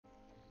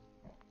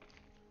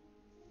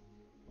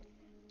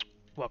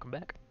Welcome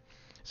back.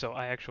 So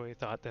I actually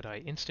thought that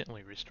I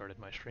instantly restarted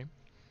my stream,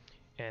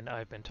 and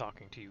I've been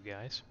talking to you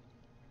guys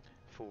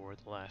for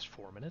the last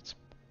 4 minutes,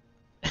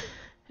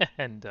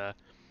 and the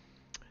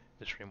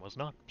stream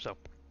wasn't on. So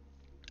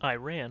I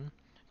ran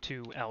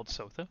to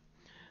Aldsotha.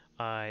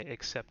 I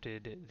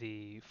accepted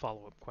the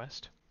follow-up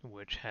quest,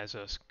 which has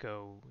us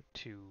go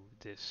to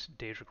this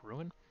Daedric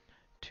ruin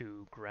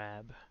to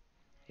grab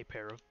a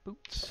pair of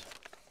boots.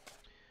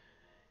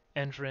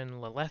 Endrin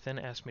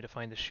Lelethan asked me to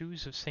find the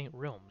shoes of St.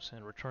 Realms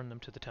and return them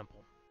to the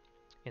temple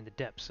in the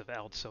depths of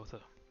Aldsotha.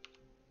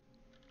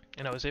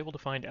 And I was able to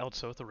find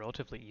Aldsotha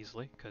relatively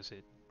easily, because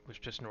it was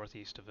just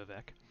northeast of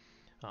Vivec.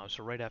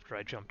 So right after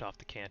I jumped off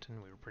the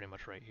canton, we were pretty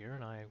much right here,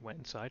 and I went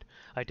inside.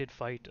 I did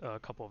fight a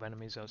couple of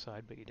enemies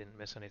outside, but you didn't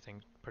miss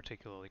anything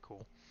particularly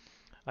cool.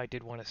 I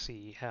did want to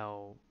see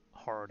how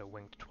hard a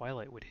Winged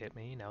Twilight would hit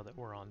me now that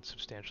we're on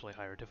substantially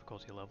higher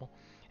difficulty level,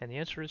 and the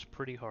answer is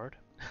pretty hard.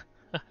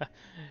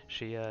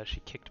 She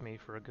kicked me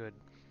for a good,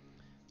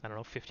 I don't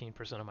know,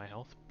 15% of my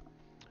health,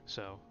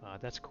 so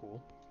that's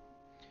cool.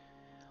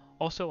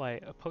 Also, I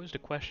posed a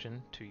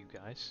question to you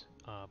guys,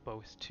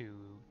 both to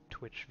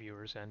Twitch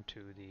viewers and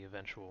to the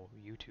eventual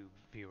YouTube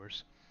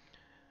viewers,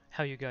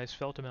 how you guys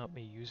felt about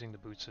me using the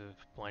boots of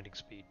Blinding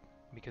Speed,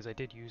 because I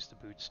did use the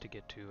boots to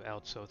get to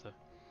Aldsotha,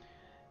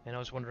 and I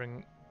was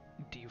wondering,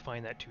 do you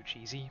find that too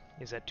cheesy?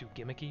 Is that too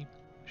gimmicky?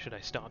 Should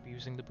I stop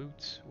using the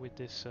boots with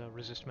this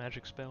resist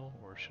magic spell,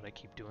 or should I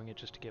keep doing it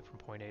just to get from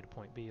point A to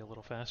point B a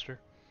little faster?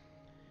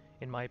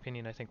 In my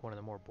opinion, I think one of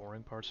the more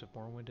boring parts of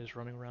Morrowind is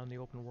running around the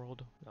open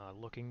world,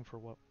 looking for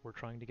what we're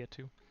trying to get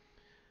to.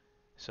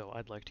 So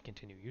I'd like to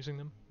continue using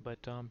them,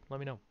 but let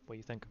me know what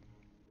you think.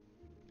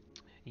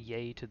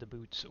 Yay to the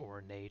boots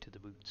or nay to the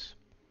boots.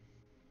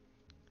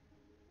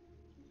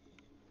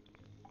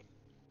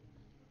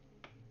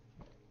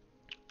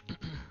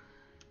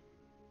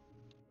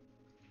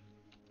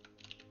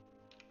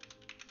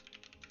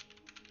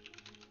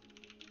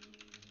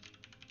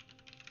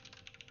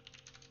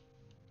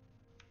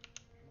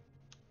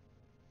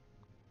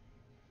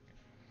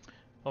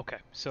 Okay,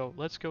 so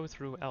let's go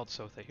through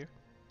Aldsotha here.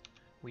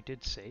 We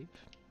did save,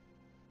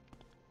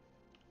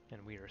 and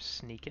we are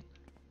sneaking,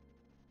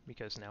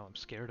 because now I'm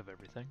scared of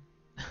everything.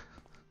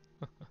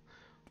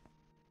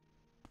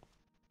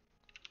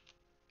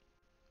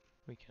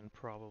 We can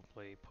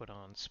probably put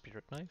on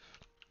Spirit Knife.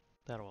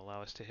 That'll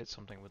allow us to hit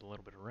something with a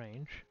little bit of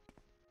range.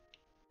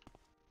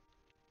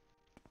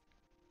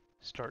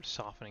 Start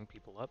softening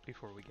people up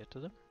before we get to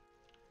them.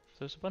 So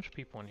there's a bunch of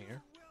people in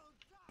here.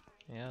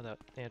 Yeah, that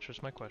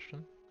answers my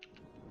question.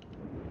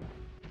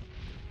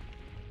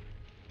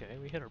 Okay,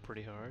 we hit her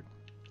pretty hard.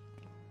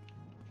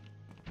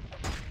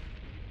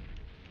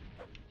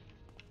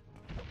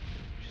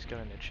 She's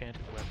got an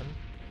enchanted weapon.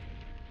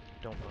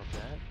 Don't love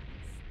that.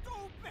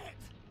 Stupid!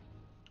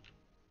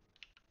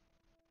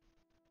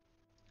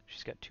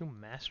 She's got 2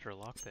 master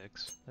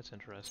lockpicks. That's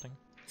interesting.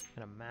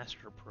 And a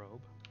master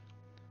probe.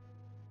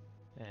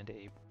 And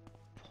a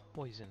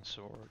poison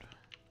sword.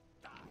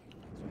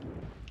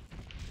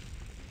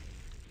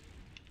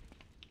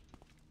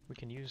 We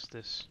can use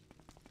this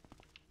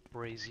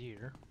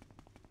brazier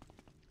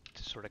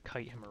to sort of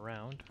kite him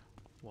around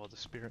while the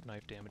spirit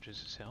knife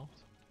damages his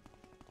health.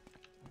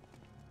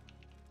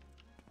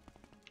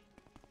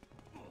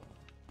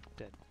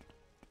 Dead.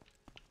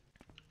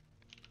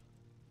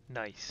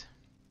 Nice.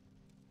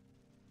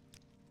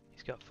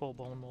 He's got full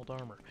bone mold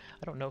armor.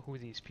 I don't know who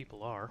these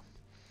people are.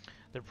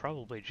 They're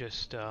probably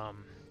just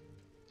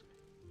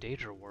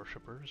Daedra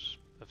worshippers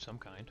of some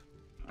kind.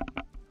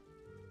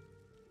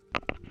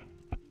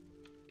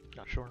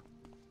 Not sure.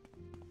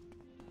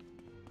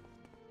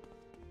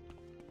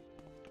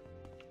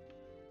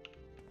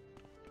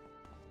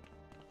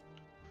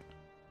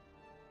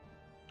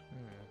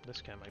 This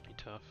guy might be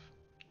tough.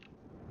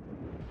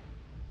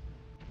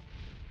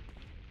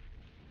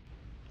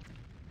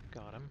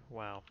 Got him.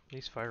 Wow,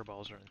 these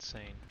fireballs are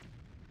insane.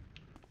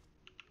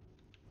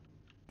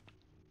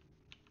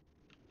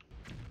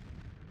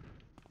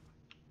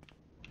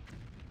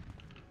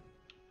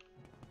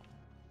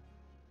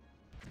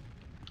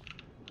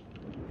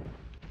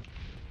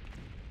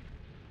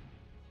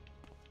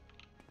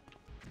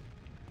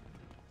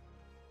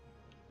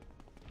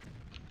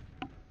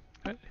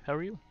 Hey, how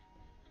are you? Okay.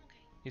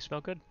 You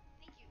smell good.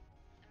 Thank you.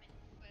 I'm in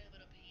quite a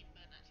little pain,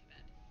 but not too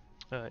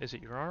bad. Is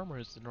it your arm or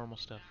is it the normal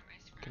stuff?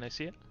 Can I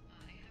see it?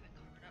 I have it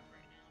covered up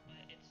right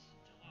now, but it's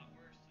a lot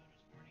worse, so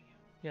just warning you.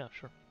 Yeah,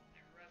 sure. I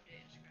rubbed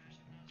it and scratched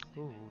it when I was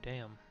sleeping. Ooh,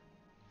 damn.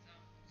 So,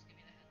 just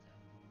give you the heads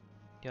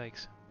up.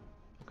 Yikes.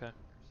 Okay.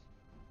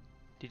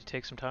 Fuckers. Did you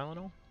take some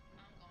Tylenol?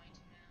 I'm going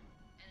to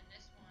now. And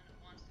this one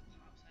wants to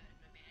pop, so I had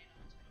to put a band-aid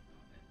on so I don't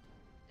pop it.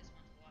 This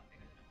one's a lot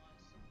bigger than it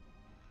was.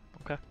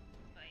 Okay.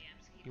 But yeah, I'm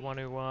just You keeping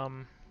want you.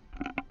 to,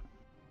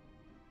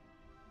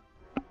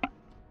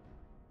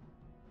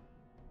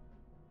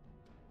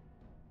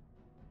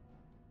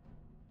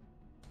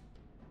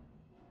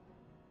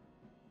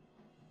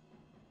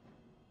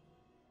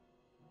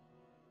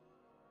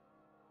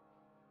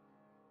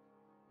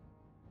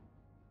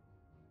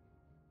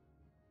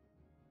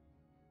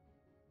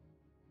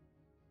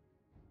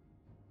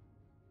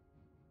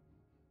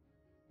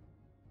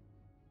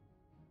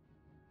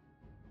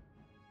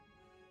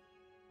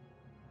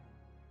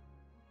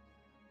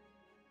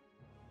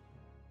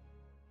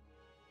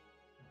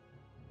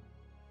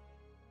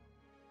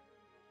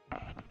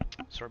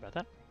 sorry about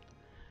that.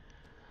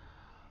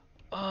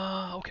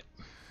 Okay.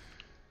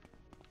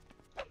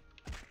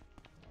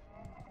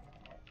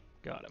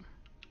 Got him.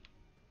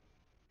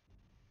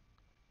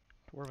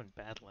 Dwarven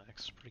battle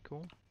axe, pretty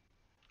cool.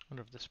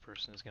 Wonder if this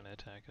person is gonna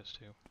attack us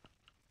too.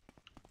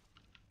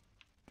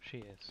 She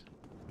is.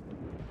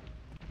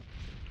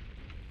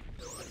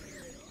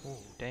 Oh,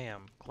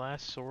 damn.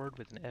 Glass sword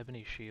with an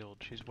ebony shield.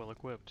 She's well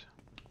equipped.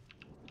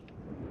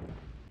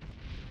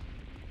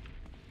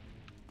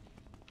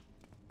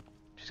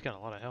 She's got a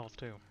lot of health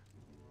too.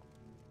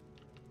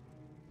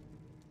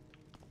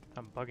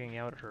 I'm bugging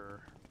out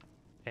her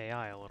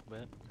AI a little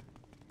bit.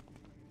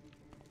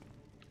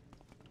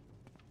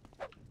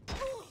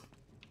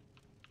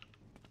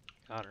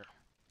 Got her.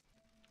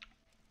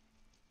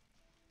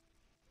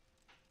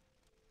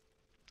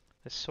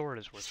 This sword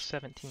is worth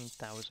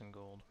 17,000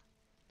 gold.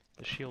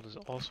 The shield is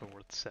also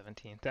worth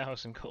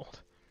 17,000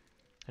 gold.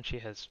 And she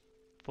has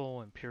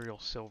full Imperial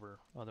silver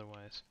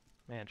otherwise.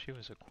 Man, she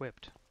was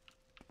equipped.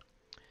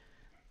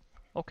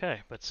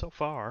 Okay, but so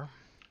far,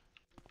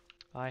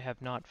 I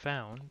have not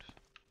found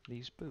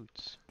these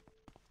boots.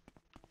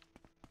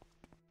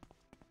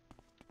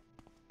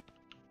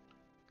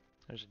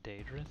 There's a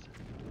Daedrith.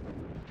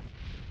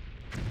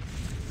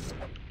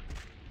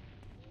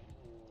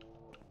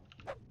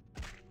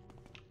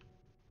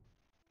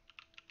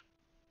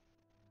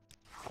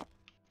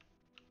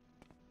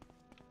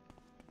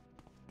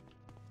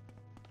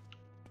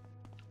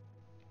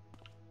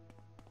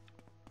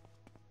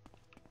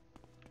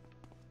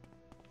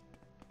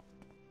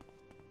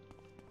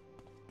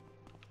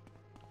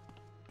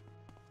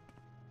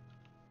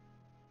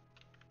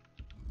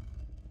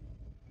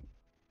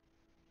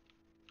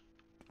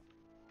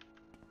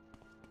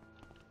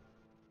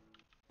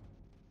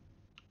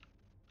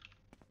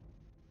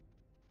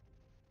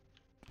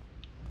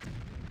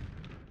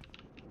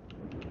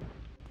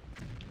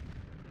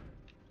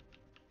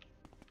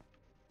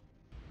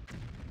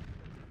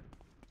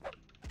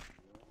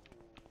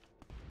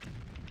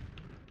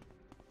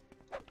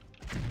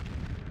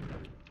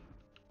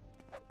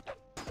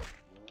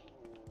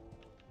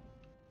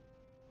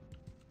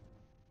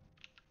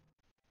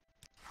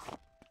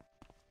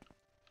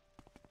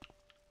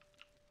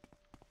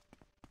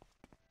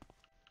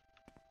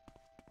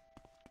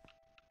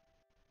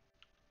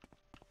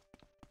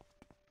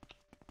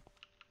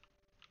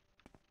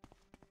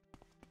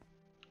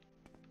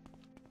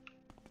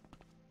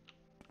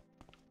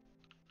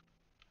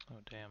 Oh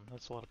damn,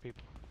 that's a lot of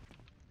people.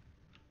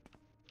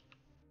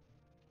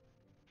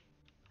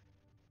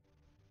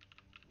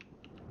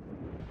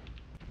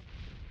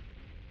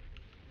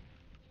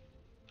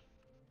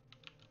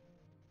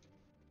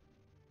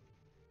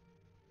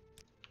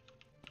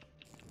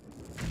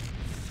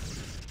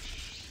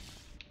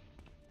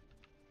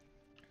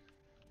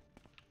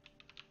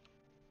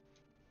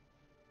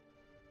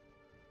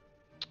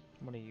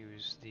 I'm gonna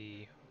use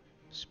the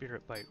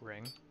Spirit Bite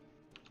ring.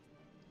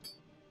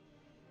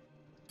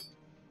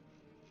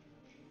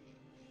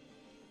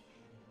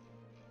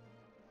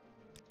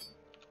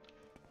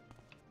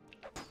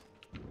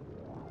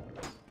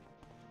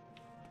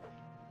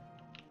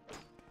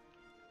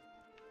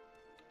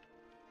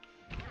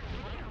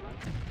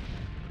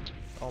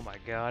 Oh my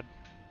god,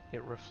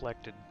 it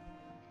reflected.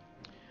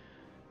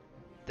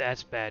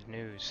 That's bad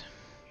news.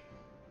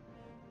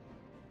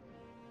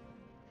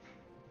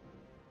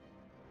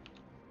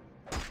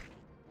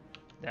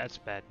 That's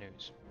bad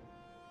news.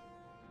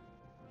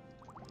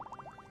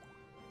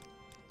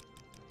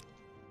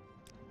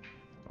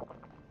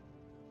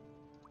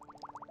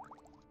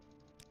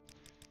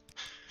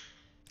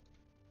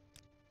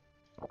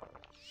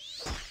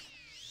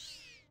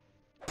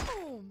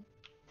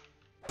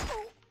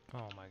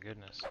 Oh my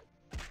goodness.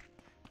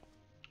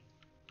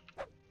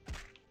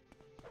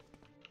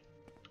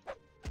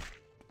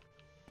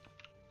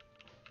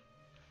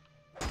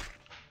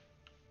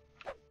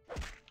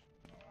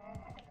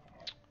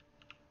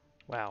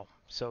 Wow,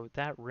 so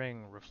that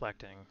ring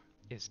reflecting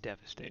is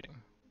devastating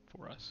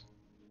for us.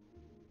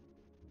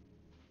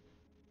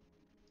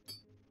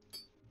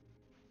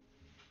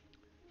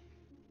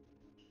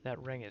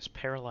 That ring is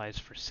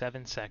paralyzed for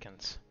 7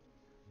 seconds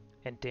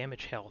and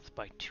damage health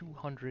by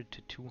 200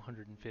 to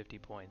 250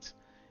 points,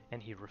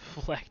 and he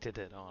reflected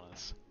it on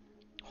us.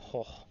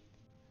 Oh,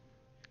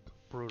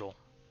 brutal.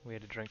 We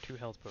had to drink 2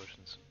 health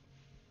potions.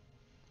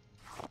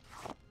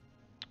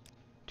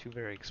 2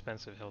 very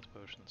expensive health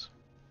potions.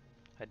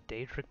 A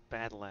Daedric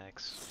battle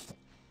axe.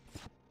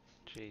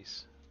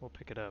 Jeez, we'll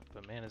pick it up,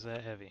 but man, is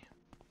that heavy.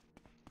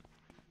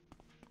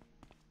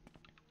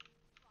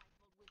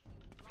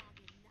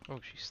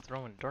 Oh, she's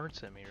throwing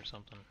darts at me or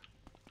something.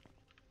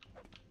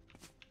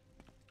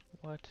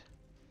 What?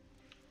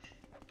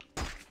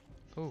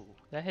 Ooh,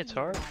 that hits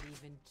hard. Not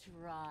even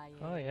trying.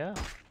 Oh yeah.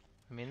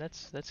 I mean,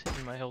 that's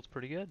hitting my health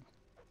pretty good.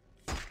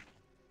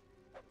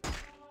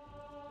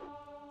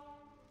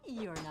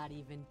 You're not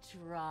even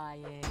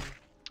trying.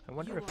 I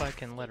wonder if I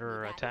can let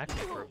her attack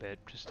me for a bit,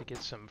 just to get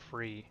some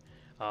free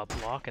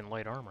block and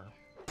light armor.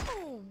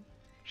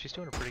 She's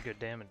doing a pretty good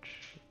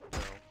damage, though.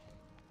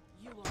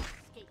 You won't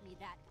escape me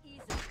that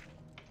easily.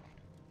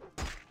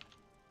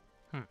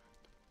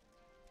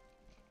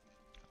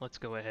 let's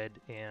go ahead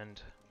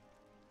and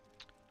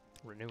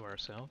renew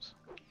ourselves.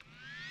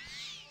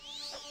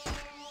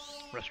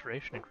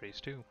 Restoration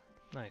increased too.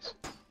 Nice.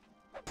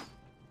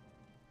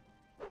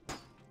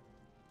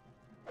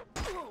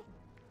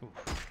 Oof.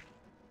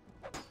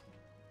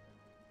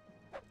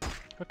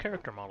 Her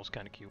character model's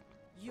kind of cute.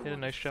 You Did a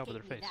won't nice job with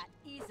her escape me face.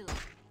 that easily.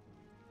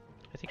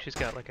 I think she's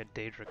got like a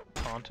Daedric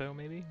Tonto,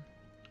 maybe?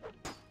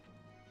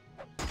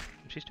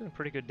 And she's doing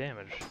pretty good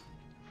damage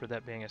for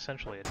that being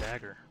essentially a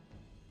dagger.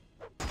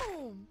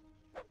 Boom.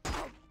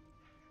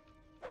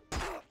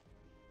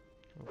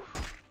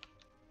 Oof.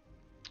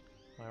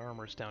 My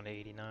armor's down to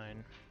 89.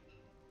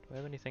 Do I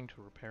have anything to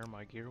repair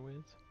my gear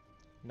with?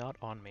 Not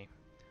on me.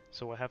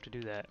 So we'll have to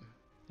do that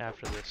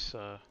after this,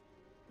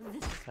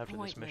 This is after this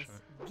pointless. mission.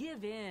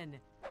 Give in.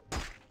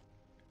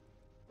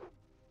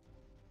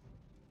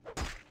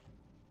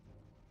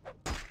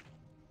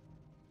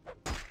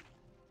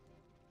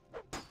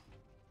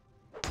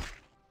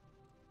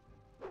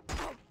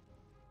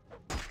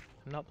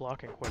 I'm not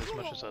blocking quite as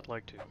much as I'd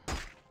like to.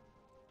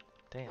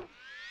 Damn.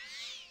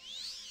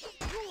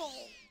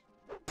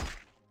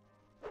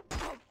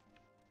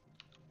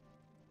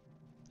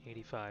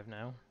 $85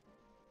 now.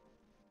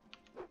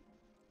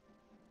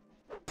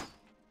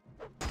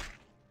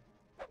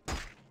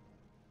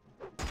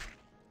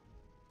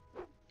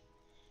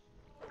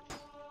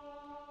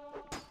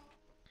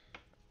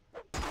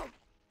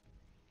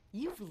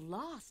 You've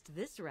lost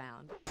this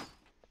round.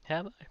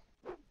 Have I?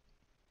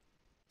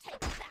 Take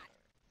that.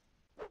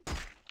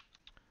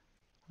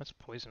 That's a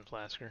poison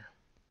flasker.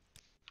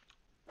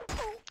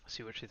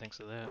 See what she thinks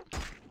of that.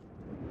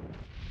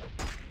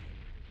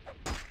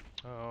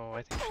 Oh,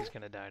 I think she's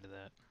gonna die to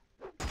that.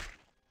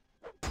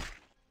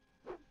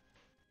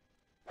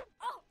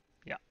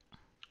 Yeah.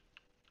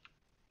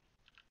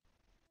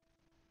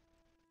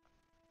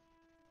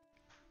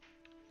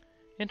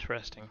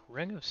 Interesting.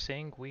 Ring of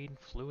Sanguine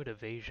Fluid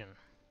Evasion.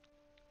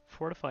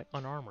 Fortify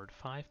Unarmored,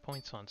 5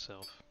 points on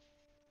self.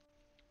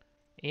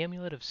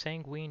 Amulet of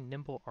Sanguine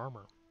Nimble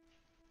Armor.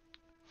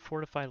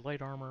 Fortify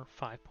Light Armor,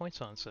 5 points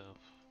on self.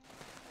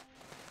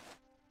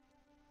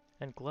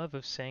 And Glove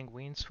of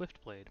Sanguine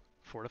Swiftblade.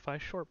 Fortify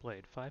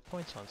Shortblade, 5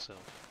 points on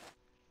self.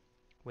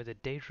 With a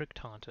Daedric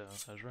Tonto,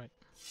 I was right.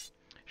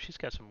 She's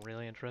got some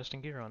really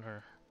interesting gear on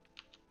her.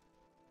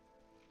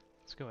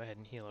 Let's go ahead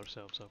and heal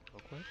ourselves up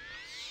real quick.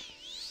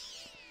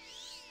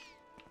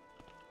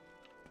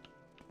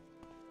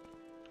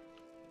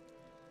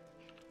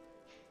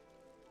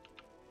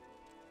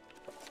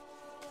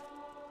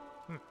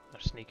 Our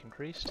sneak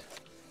increased.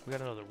 We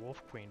got another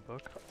Wolf Queen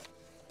book.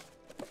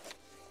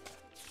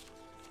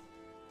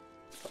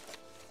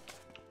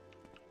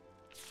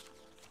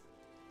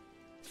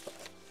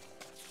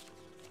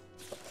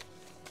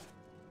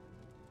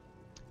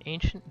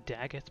 Ancient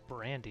Daggeth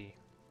Brandy.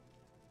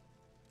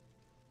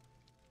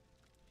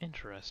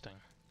 Interesting.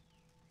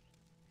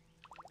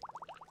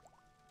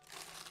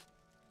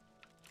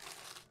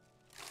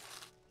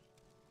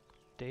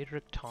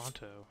 Daedric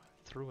Tonto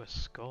through a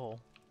skull.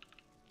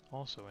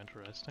 Also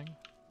interesting.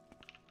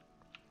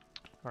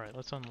 Alright,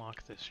 let's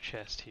unlock this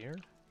chest here.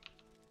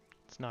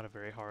 It's not a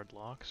very hard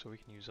lock, so we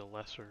can use a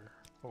lesser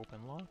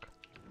open lock.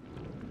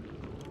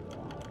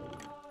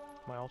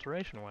 My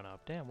alteration went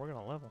up. Damn, we're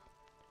gonna level.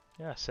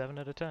 Yeah, 7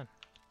 out of 10.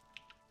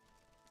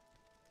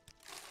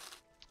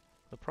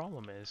 The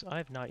problem is, I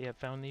have not yet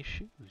found these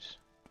shoes.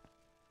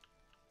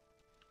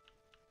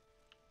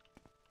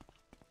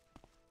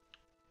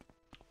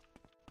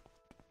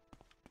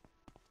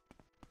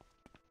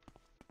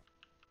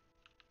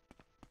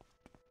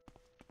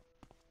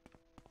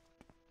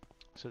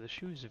 So the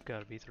shoes have got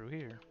to be through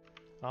here.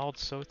 Ald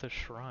Sotha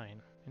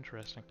Shrine.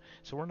 Interesting.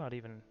 So we're not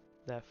even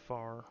that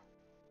far.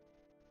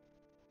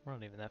 We're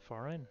not even that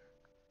far in.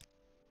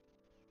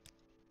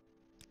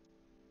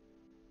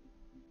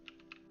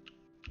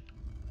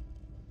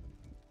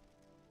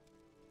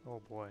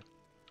 Oh boy.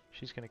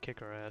 She's gonna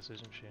kick our ass,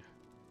 isn't she?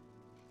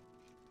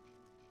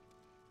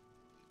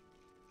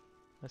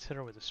 Let's hit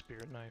her with a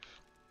spirit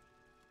knife.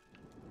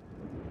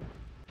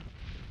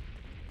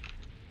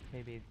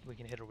 Maybe we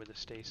can hit her with a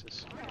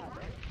stasis.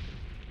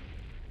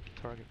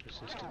 Target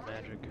resistant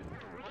magic.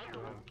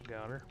 Boom,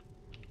 got her.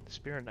 The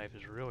spirit knife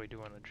is really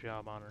doing a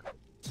job on her.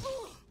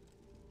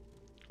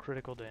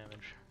 Critical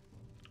damage.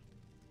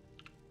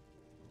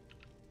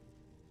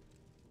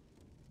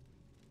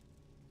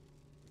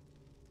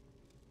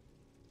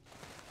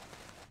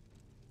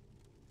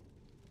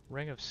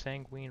 Ring of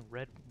Sanguine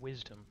Red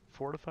Wisdom.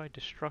 Fortified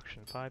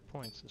Destruction, 5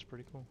 points. That's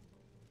pretty cool.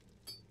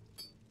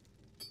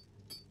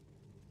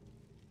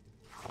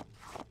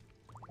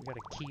 We got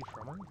a key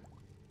from her.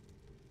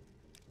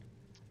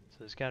 So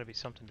there's got to be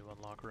something to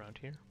unlock around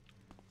here.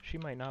 She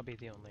might not be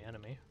the only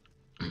enemy.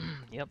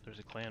 Yep, there's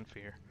a clan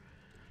fear.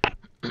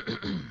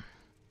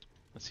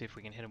 Let's see if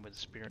we can hit him with a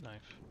spirit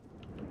knife.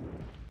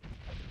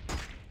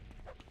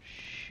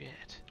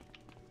 Shit.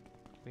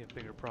 We have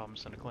bigger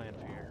problems than a clan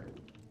fear.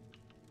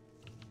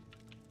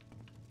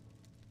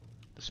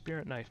 The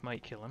spirit knife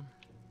might kill him.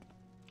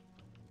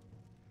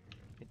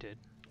 It did.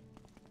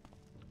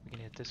 We can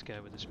hit this guy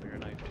with the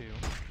spirit knife too.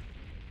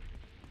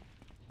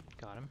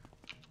 Got him.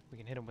 We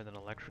can hit him with an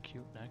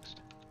electrocute next.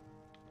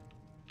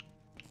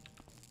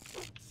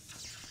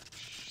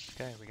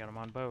 Okay, we got him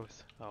on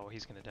both. Oh,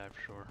 he's gonna die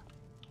for sure.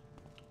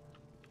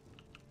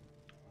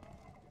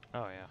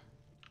 Oh yeah.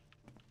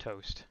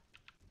 Toast.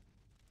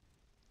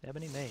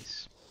 Ebony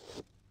mace.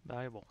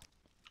 Valuable.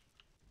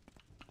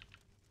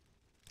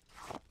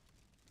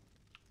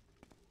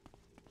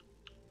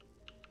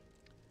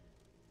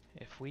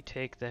 If we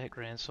take that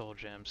Grand Soul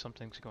Gem,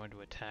 something's going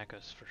to attack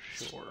us for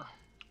sure.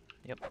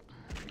 Yep.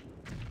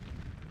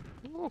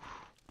 Woo.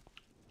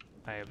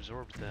 I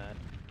absorbed that.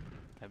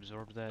 I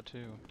absorbed that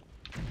too.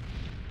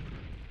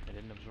 I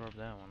didn't absorb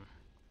that one.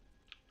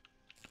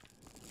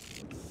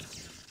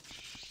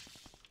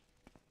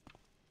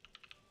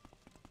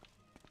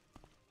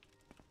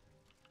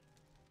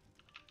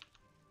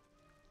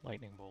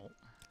 Lightning bolt.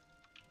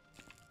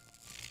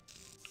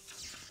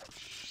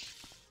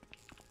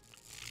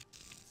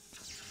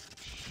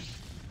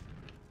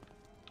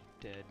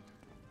 Dead.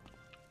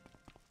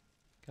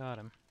 Got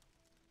him.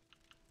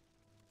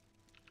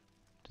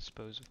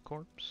 Dispose of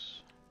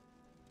corpse.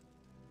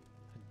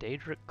 A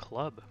Daedric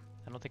club.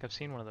 I don't think I've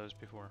seen one of those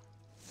before.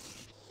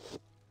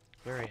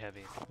 Very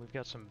heavy. We've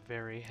got some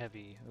very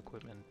heavy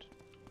equipment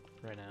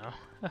right now.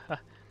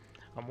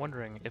 I'm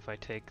wondering if I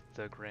take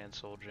the Grand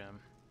Soul Gem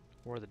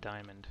or the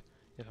diamond,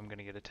 if I'm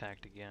gonna get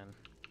attacked again.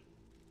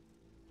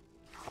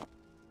 I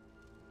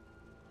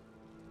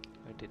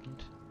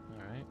didn't.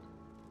 Alright.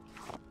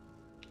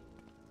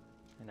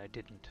 And I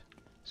didn't.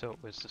 So it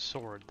was the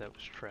sword that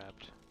was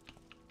trapped.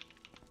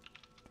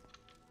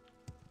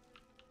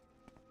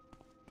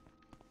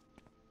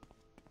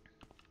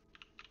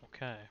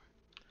 Okay.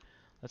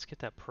 Let's get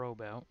that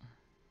probe out.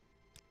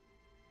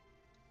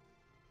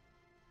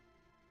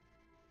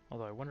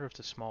 Although I wonder if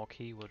the small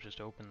key will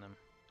just open them.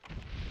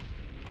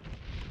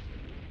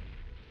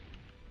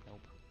 Nope.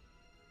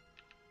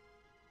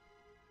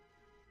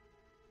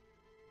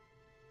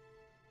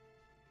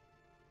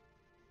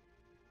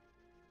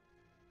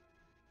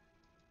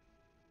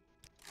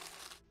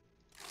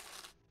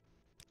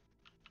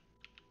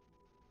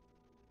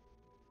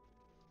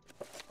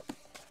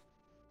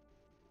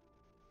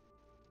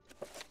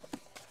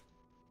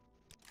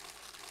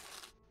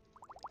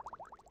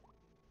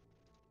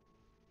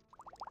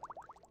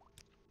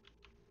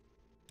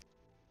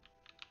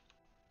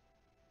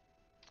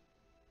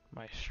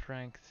 My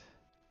strength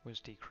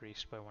was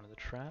decreased by one of the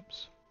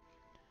traps.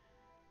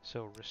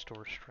 So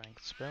restore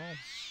strength spell.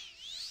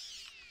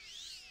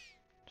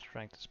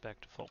 Strength is back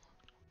to full.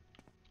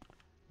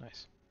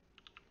 Nice.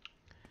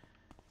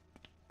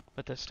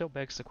 But that still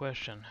begs the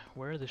question,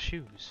 where are the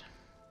shoes?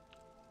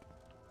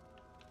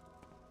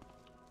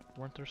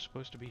 Weren't there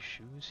supposed to be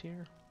shoes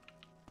here?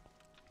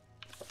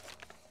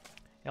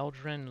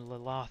 Eldrin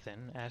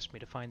Lilothin asked me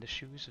to find the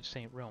shoes of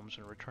St. Realms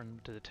and return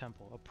them to the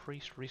temple. A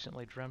priest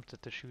recently dreamt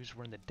that the shoes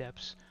were in the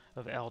depths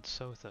of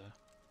Aldsotha.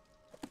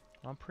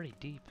 I'm pretty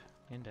deep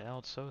into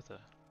Aldsotha.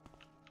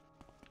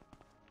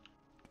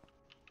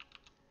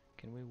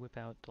 Can we whip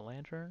out the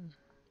lantern?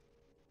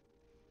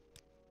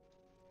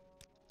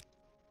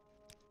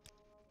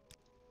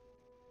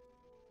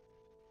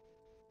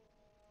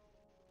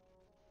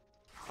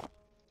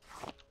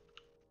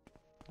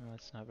 Oh,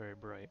 that's not very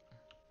bright.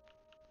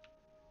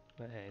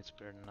 But hey, it's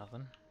better than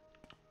nothing.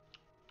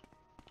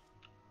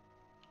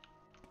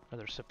 Are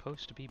there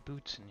supposed to be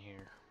boots in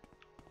here?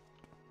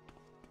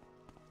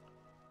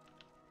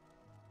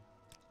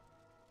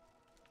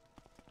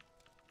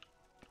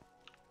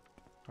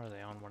 Are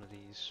they on one of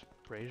these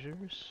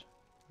braziers?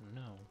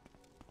 No.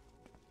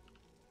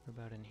 What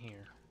about in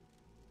here?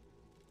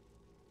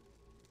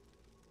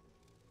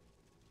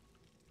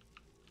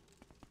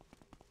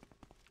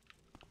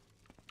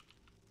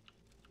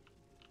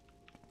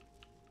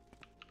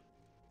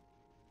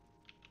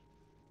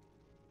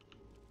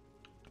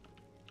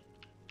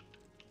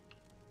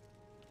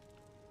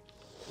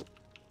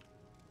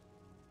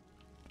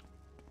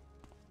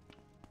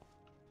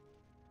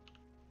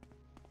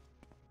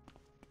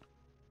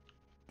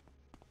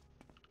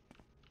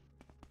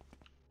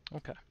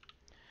 Okay,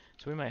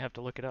 so we might have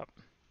to look it up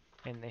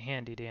in the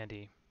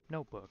handy-dandy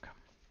notebook,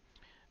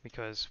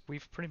 because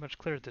we've pretty much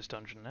cleared this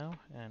dungeon now,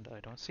 and I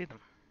don't see them.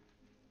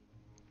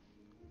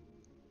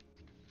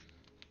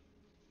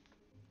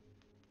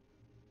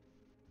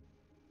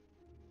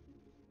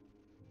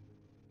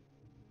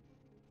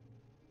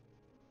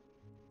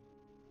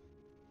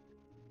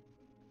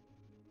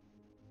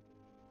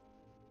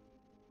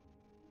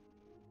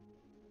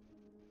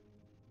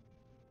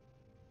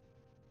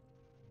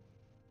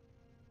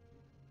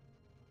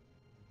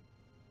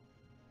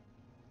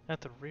 At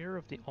the rear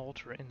of the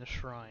altar in the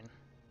shrine.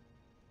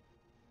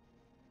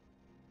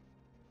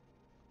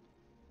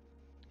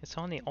 It's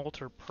on the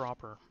altar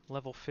proper.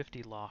 Level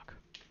 50 lock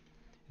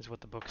is what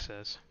the book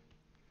says.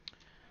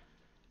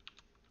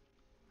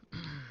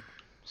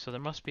 So there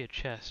must be a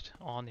chest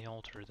on the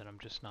altar that I'm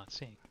just not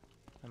seeing.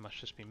 I must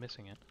just be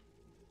missing it.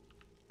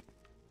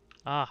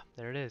 Ah,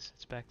 there it is.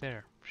 It's back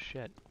there.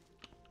 Shit.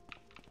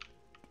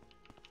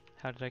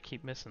 How did I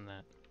keep missing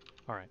that?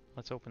 Alright,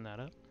 let's open that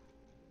up.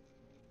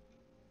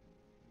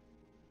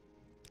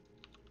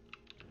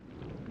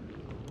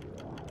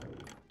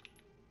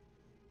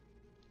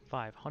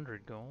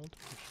 500 gold,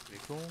 which is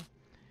pretty cool.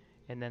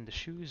 And then the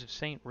Shoes of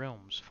Saint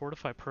Realms,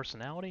 Fortify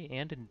Personality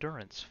and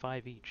Endurance,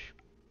 5 each.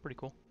 Pretty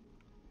cool.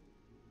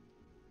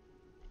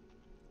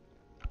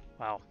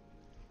 Wow.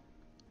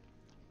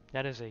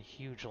 That is a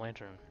huge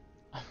lantern.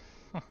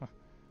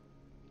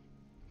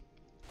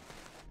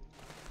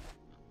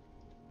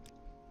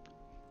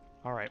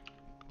 Alright,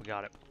 we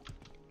got it.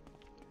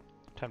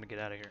 Time to get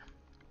out of here.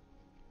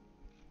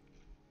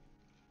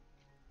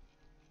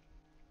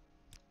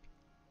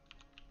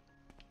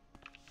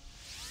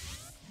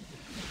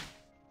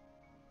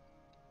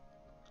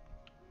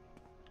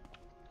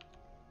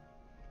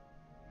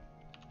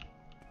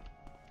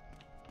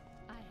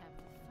 I have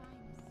the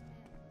finest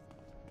spells.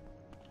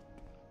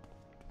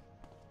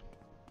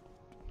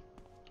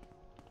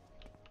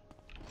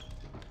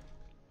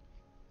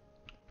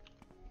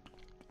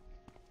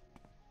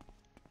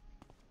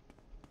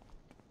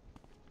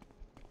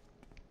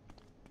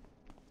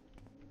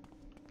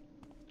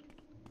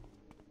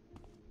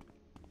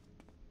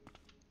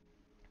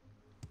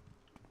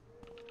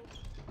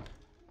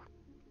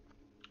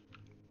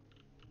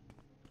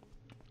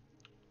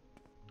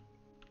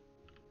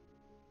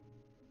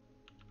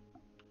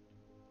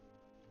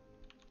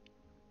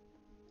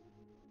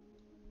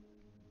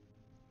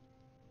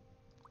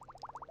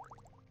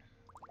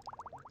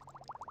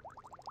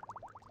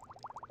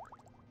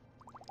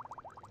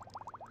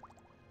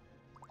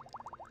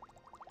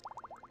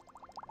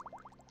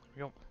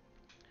 There we go.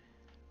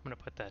 I'm gonna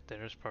put that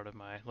there as part of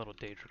my little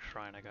Daedric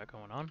shrine I got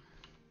going on.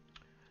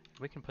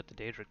 We can put the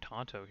Daedric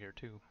Tonto here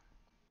too.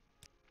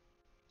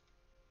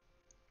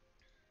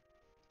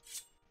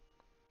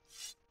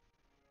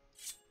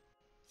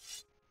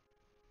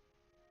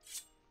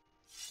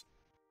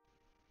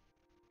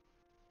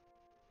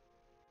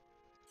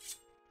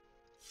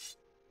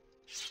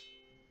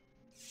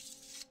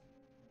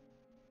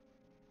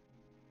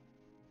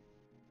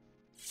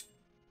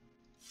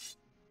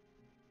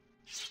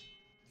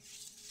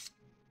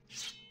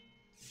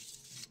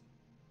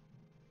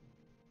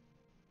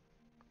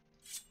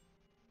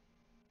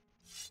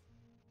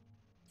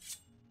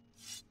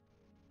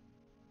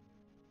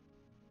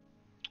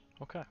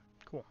 Okay,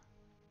 cool.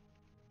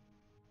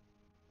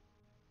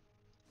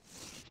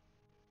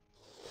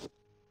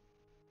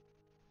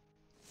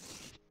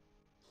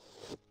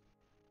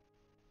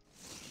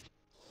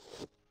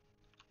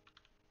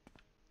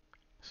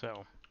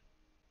 So,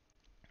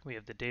 we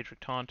have the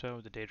Daedric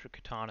Tonto, the Daedric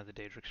Katana, the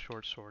Daedric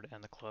Short Sword,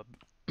 and the club.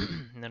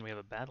 And then we have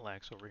a battle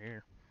axe over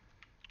here.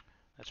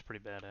 That's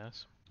pretty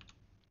badass.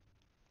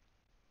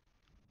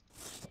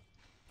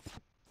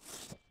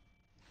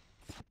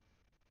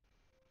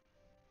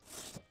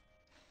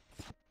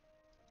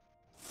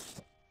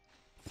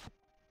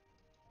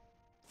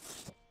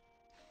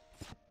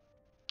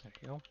 There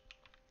you go.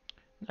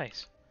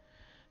 Nice.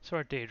 So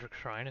our Daedric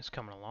Shrine is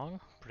coming along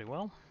pretty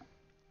well.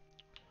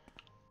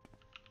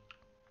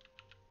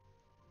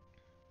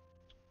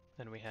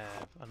 Then we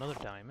have another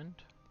diamond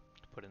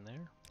to put in there.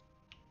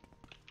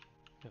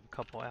 We have a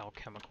couple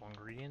alchemical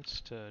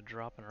ingredients to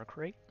drop in our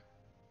crate.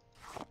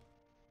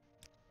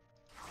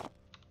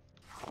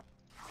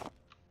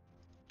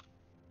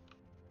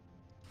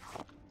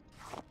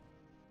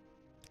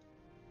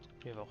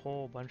 We have a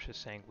whole bunch of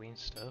sanguine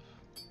stuff.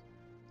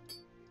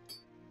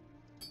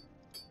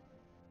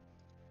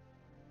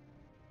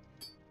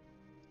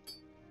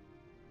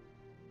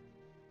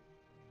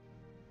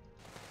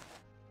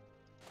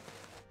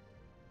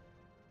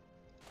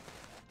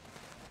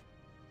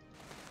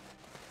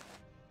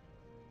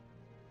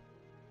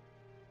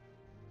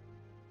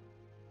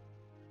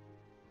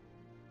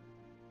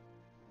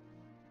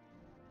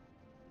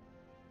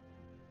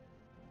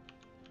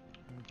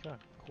 Okay,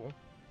 cool.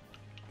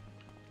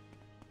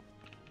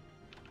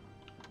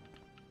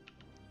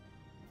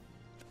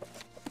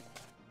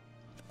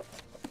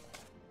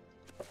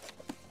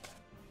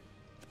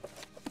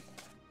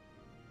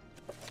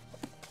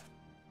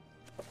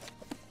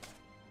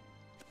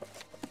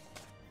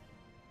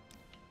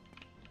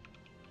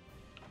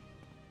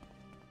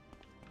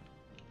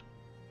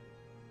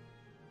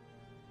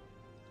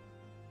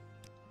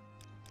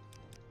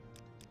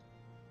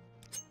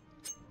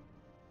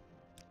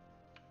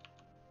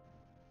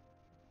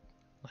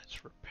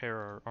 Let's repair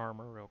our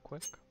armor real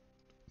quick.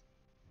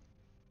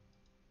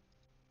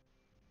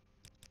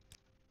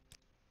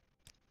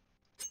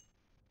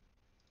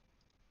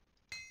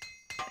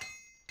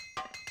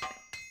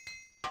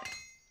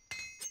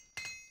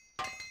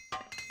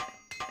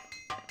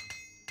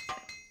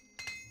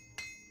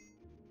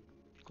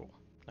 Cool,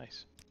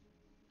 nice.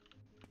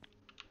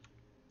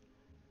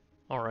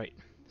 Alright,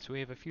 so we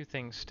have a few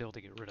things still to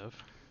get rid of,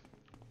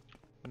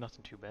 but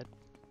nothing too bad.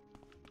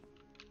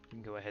 We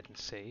can go ahead and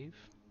save.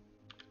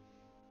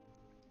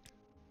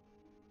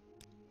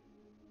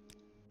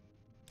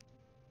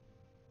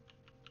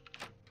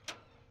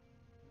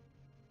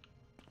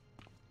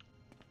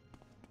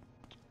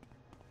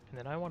 And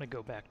then I want to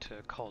go back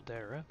to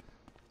Caldera,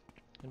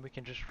 and we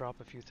can just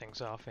drop a few things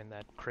off in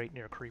that crate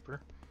near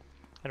Creeper.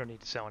 I don't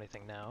need to sell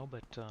anything now,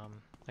 but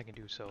I can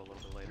do so a little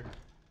bit later.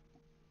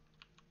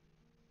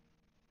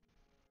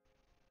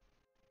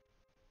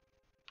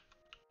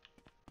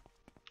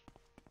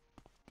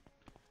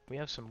 We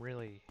have some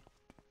really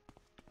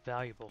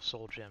valuable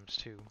soul gems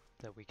too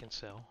that we can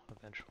sell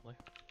eventually.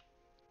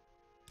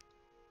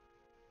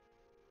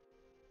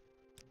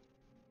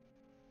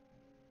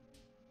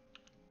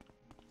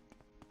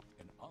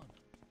 An honor.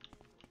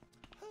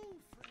 Oh,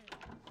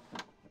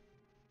 friend.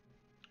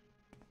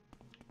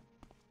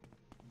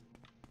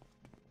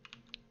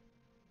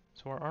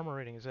 So our armor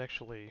rating is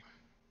actually...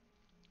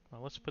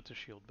 Well, let's put the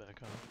shield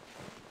back on.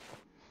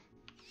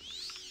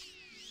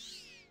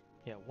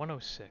 Yeah,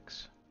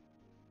 106.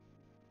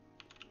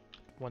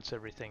 Once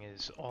everything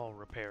is all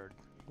repaired,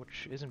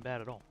 which isn't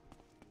bad at all.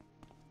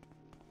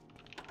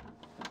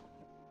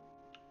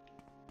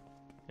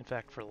 In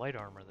fact, for light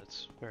armor,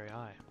 that's very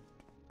high.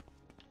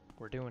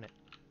 We're doing it.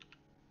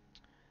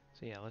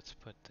 So yeah, let's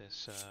put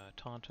this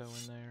Tonto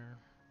in there.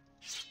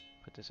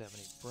 Put this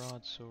Ebony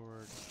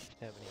Broadsword,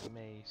 Ebony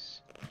Mace,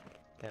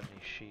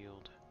 Ebony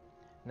Shield.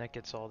 And that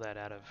gets all that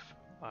out of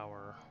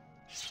our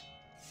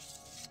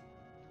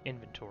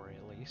inventory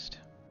at least.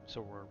 So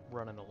we're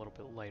running a little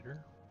bit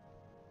lighter.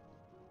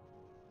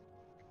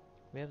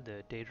 We have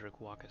the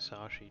Daedric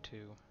Wakasashi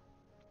too.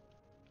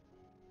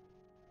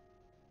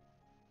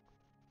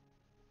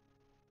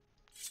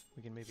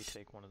 We can maybe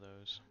take one of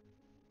those.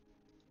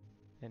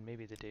 And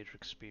maybe the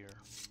Daedric Spear.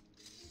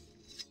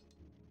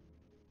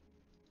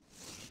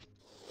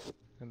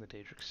 And the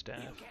Daedric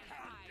Staff.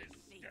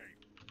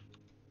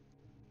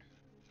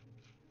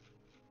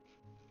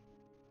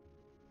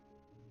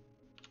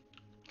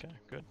 Okay,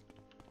 good.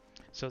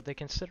 So they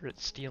consider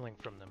it stealing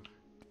from them,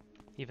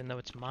 even though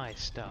it's my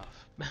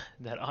stuff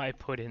that I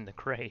put in the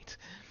crate.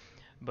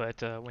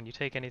 But when you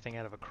take anything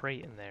out of a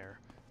crate in there,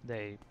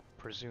 they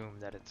presume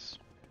that it's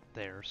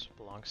theirs,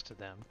 belongs to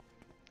them,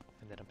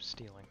 and that I'm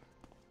stealing.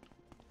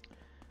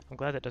 I'm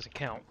glad that doesn't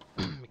count,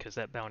 because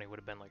that bounty would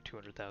have been like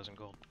 200,000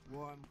 gold.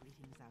 Warm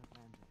greetings,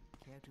 Outlander.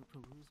 Care to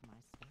peruse my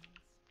spells?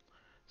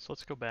 So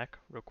let's go back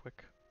real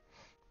quick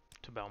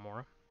to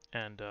Balmora,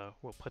 and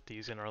we'll put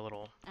these in our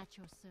little At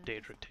your service.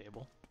 Daedric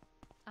table.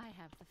 I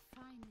have the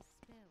finest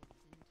spells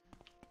in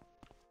town.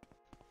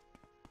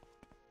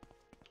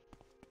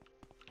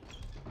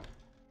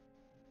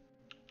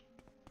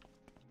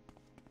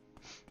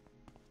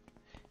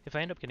 If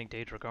I end up getting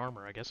Daedric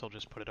armor, I guess I'll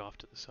just put it off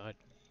to the side.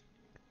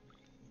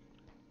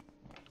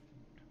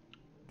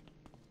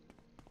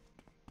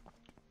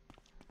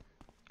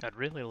 I'd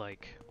really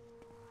like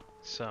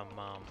some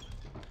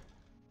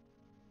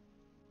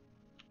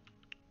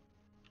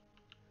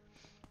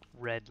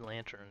red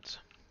lanterns.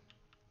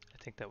 I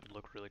think that would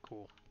look really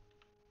cool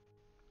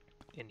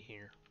in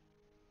here.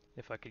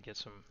 If I could get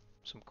some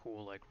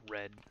cool like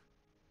red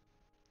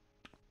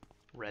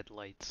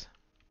lights.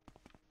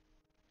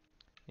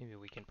 Maybe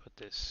we can put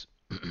this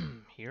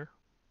here.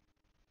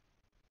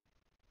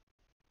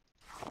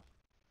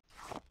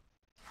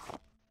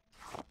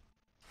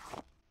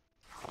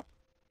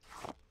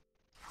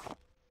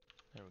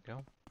 There we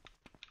go.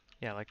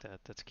 Yeah, I like that.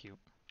 That's cute.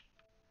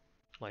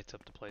 Lights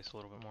up the place a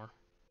little bit more.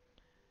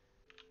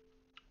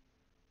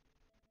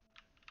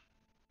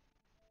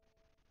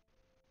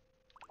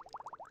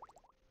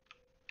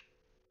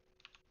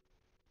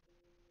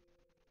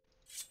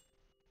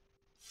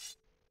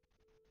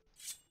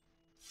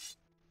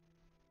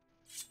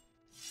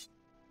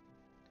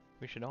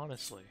 We should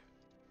honestly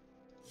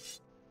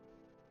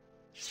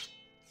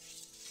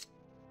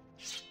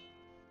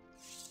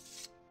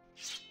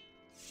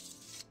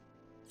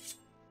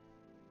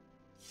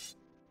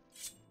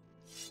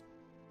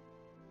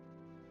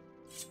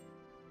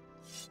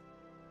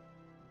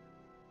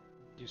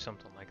do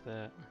something like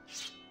that.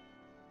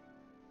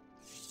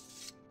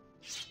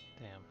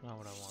 Damn, not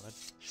what I wanted.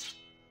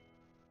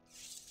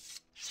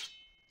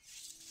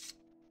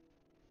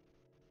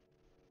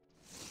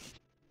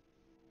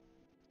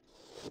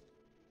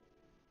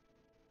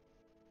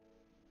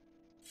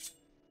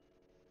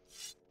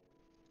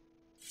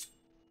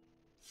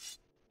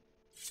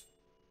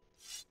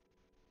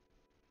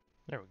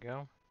 There we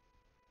go.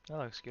 That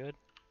looks good.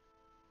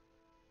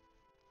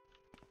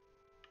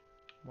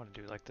 Want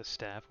to do like the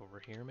staff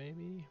over here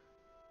maybe?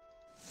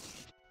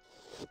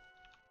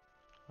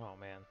 Oh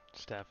man,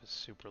 staff is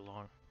super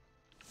long.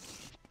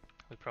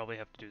 We probably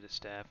have to do the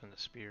staff and the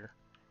spear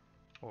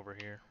over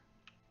here.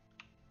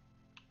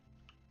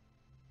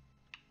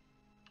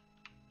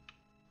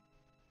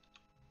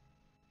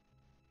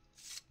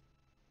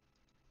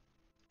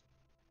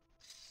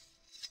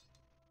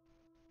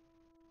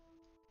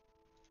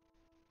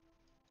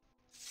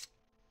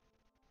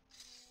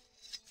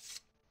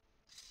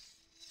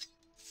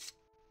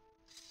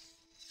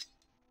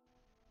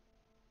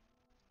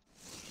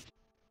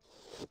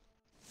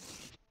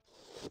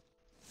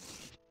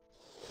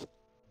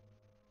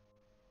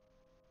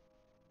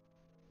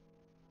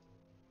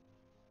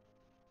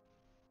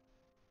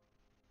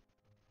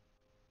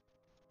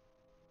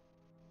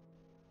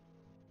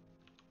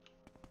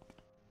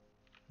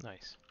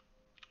 Nice.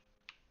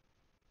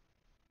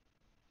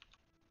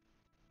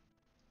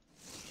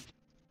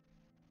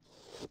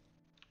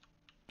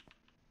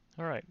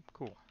 Alright,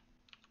 cool.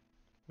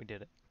 We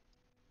did it.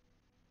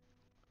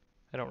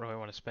 I don't really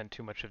want to spend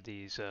too much of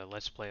these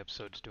Let's Play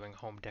episodes doing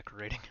home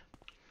decorating.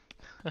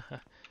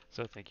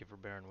 So thank you for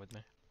bearing with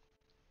me.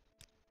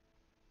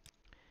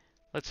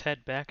 Let's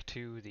head back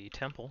to the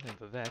temple in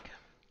Vivek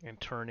and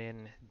turn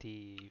in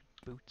the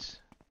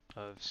boots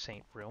of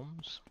St.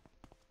 Realms.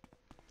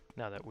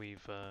 Now that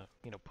we've,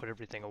 put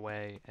everything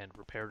away and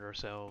repaired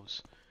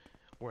ourselves,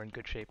 we're in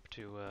good shape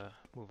to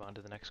move on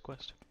to the next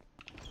quest.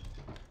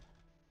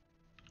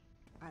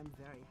 I'm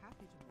very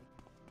happy to make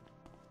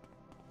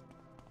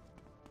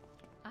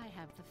I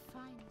have the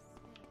finest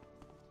spells.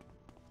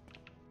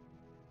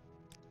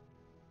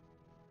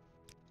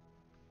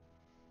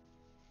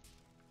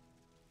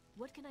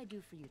 What can I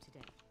do for you today?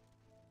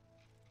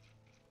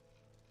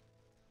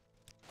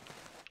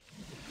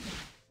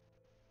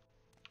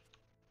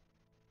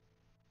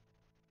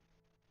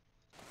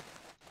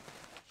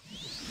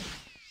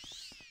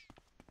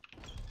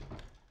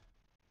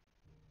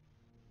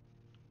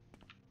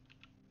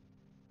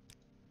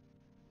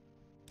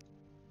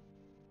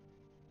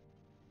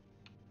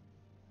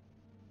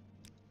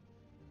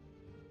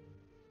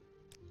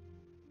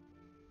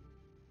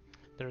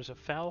 There's a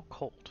foul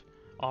cult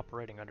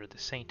operating under the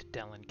St.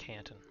 Dallin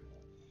Canton.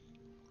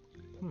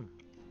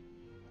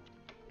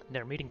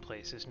 Their meeting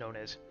place is known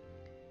as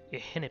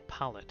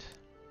Ihinipalat.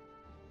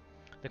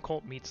 The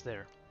cult meets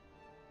there.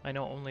 I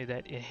know only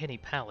that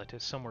Ihinipalat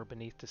is somewhere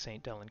beneath the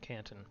St. Dallin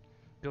Canton.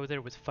 Go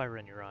there with fire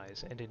in your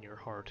eyes and in your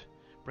heart.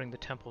 Bring the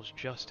temple's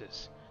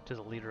justice to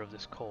the leader of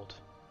this cult,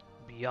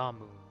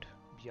 Biamund.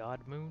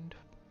 Biadmund?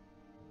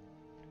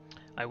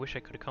 I wish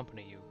I could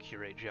accompany you,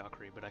 Curate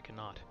Jhakri, but I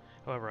cannot.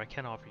 However, I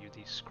can offer you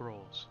these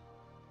scrolls.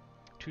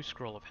 2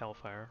 scroll of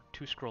Hellfire,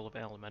 2 scroll of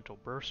Elemental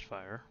Burst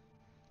Fire,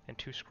 and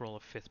 2 scroll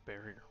of Fifth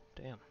Barrier.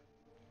 Damn.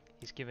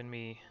 He's given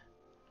me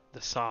the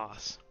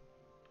sauce.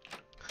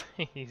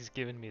 He's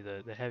given me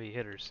the heavy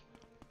hitters.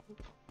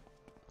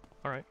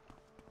 Alright.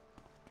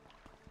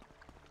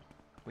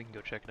 We can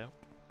go check it out.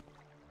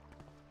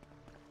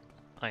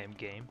 I am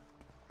game.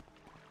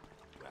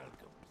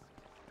 Welcome.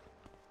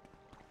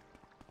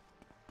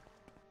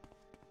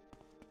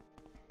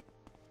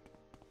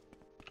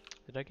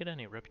 Did I get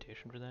any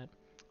reputation for that?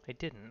 I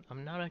didn't.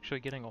 I'm not actually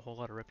getting a whole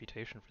lot of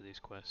reputation for these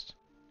quests.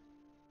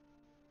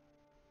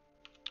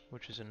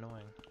 Which is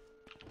annoying.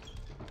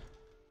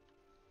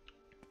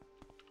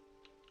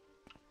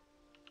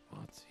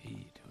 What's he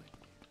doing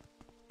here?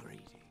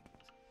 Greetings.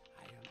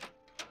 I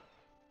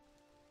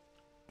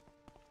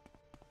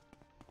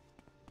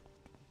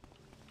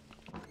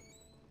am...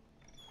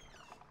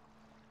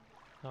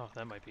 Oh,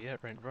 that might be it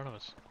right in front of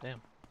us.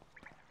 Damn.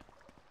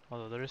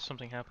 Although there is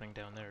something happening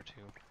down there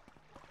too.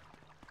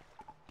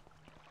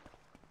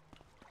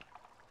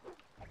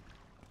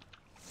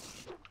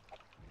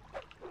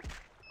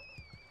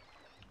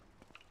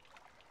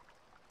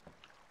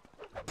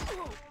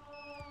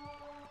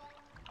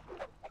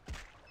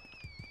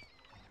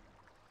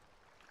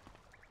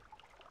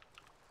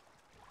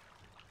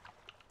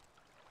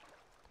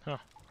 Huh.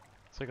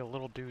 It's like a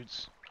little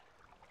dude's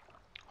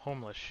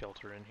homeless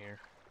shelter in here.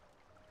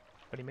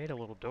 But he made a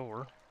little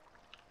door.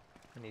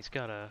 And he's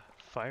got a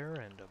fire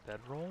and a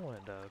bedroll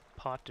and a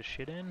pot to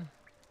shit in.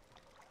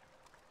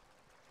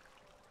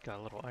 Got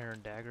a little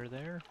iron dagger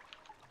there.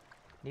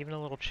 And even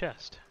a little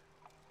chest.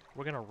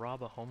 We're gonna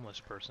rob a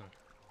homeless person.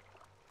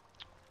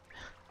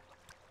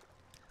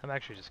 I'm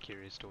actually just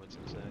curious to what's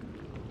inside.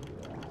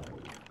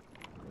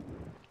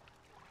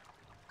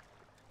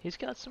 He's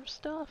got some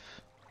stuff.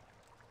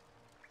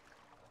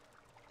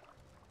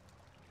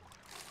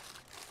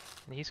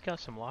 And he's got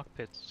some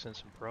lockpicks and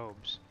some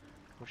probes,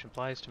 which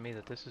implies to me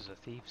that this is a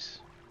thief's.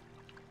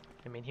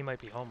 I mean, he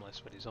might be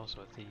homeless, but he's also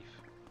a thief.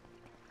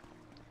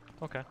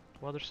 Okay,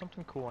 well there's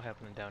something cool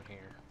happening down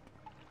here.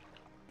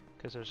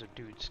 Because there's a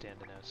dude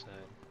standing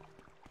outside.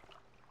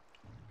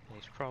 And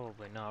he's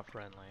probably not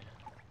friendly.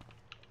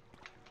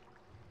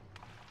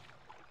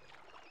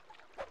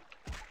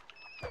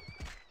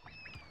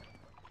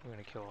 We're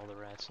gonna kill all the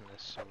rats in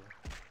this sewer.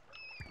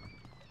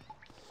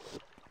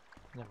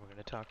 And then we're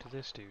gonna talk to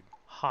this dude.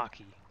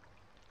 Hockey.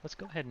 Let's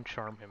go ahead and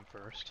charm him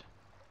first.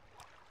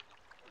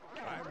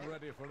 I'm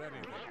ready for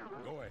anything.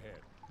 Go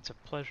ahead. It's a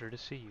pleasure to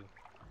see you.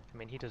 I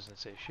mean, he doesn't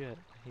say shit.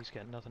 He's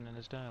got nothing in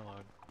his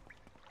dialogue.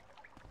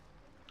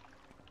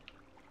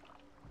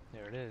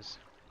 There it is.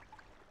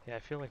 Yeah, I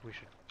feel like we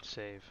should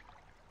save.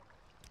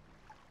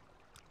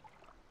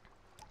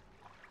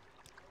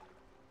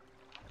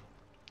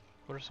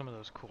 What are some of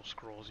those cool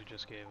scrolls you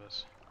just gave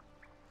us?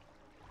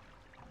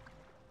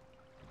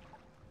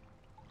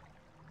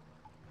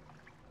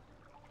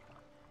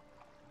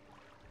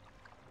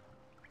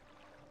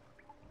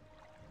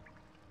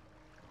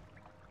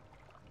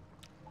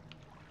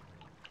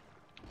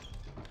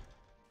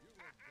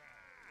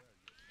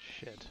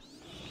 Shit.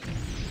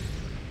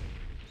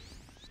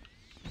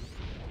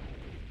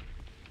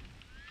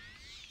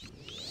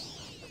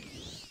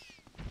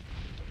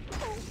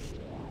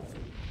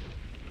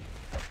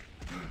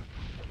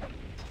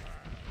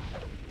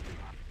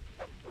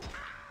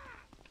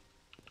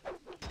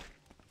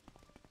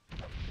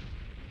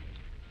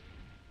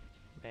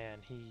 Man,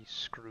 he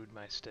screwed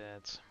my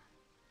stats.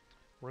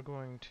 we're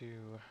going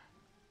to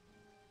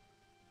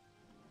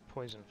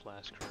poison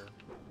flask her.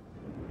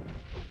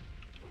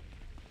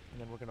 And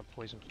then we're going to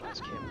poison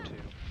flask him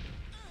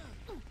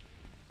too.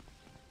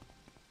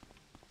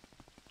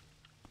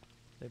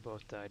 They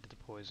both died to the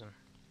poison.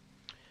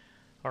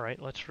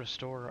 Alright, let's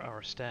restore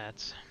our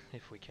stats,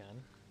 if we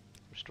can.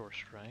 Restore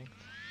strength.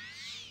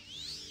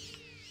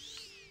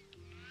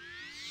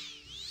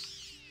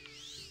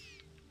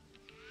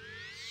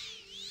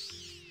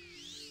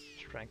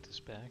 Strength is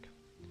back.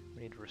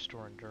 We need to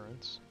restore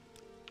endurance.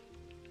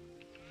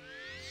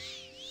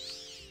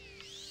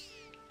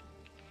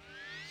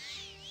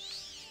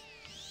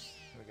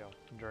 There we go.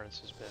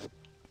 Endurance is back.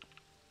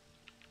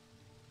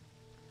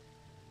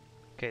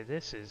 Okay,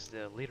 this is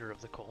the leader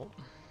of the cult.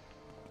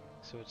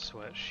 So it's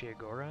what,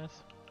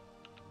 Sheogorath?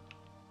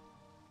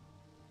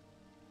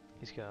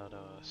 He's got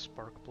a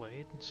spark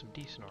blade and some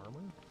decent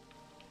armor.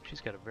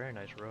 She's got a very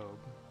nice robe.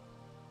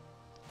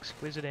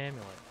 Exquisite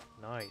amulet.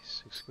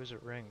 Nice.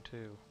 Exquisite ring,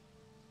 too.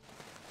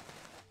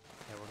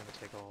 Yeah, we're gonna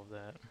take all of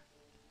that.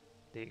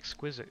 The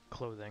exquisite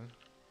clothing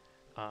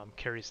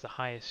carries the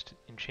highest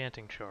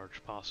enchanting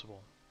charge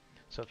possible.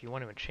 So if you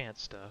want to enchant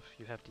stuff,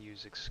 you have to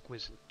use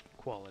exquisite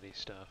quality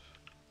stuff.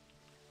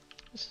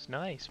 This is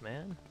nice,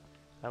 man.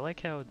 I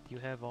like how you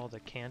have all the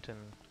Canton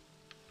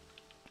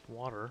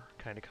water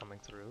kind of coming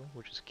through,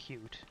 which is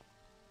cute.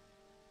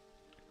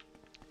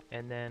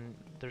 And then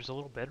there's a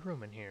little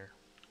bedroom in here,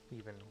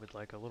 even with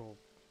like a little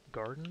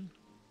garden.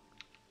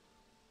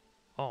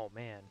 Oh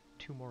man,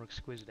 2 more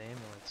exquisite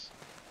amulets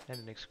and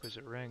an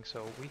exquisite ring.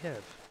 So we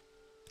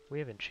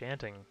have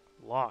enchanting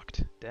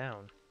locked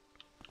down.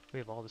 We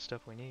have all the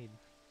stuff we need.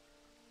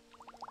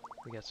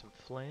 We got some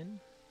flint.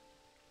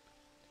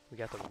 We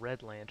got the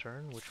red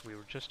lantern, which we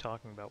were just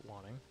talking about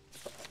wanting.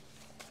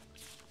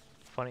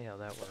 Funny how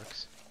that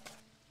works.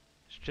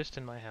 It's just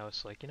in my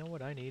house, like, you know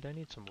what I need? I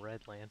need some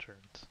red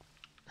lanterns.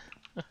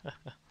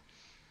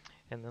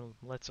 And then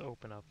let's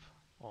open up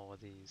all of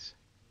these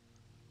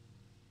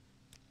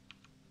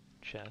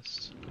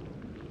chests.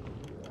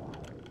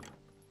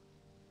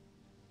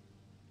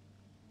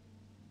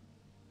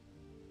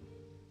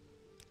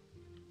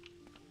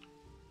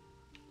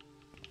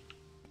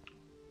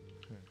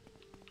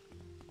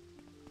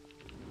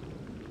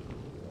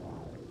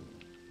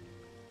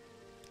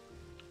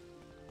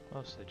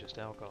 Mostly just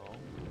alcohol.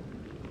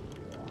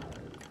 A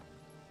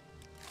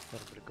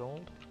little bit of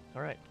gold.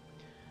 Alright.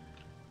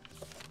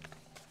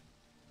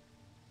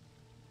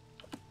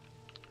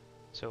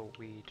 So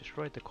we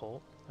destroyed the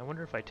cult. I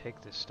wonder if I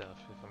take this stuff,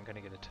 if I'm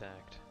gonna get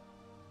attacked.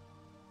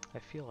 I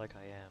feel like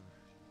I am.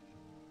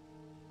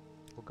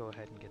 We'll go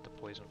ahead and get the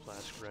poison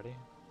flask ready.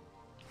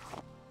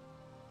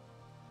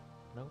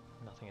 Nope,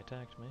 nothing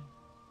attacked me.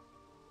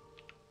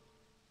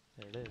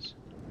 There it is.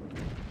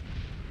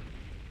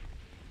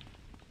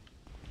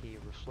 He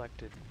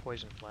reflected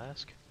poison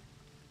flask.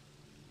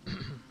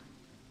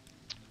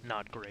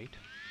 Not great.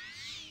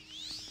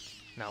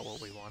 Not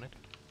what we wanted.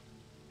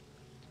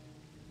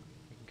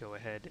 We can go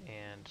ahead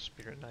and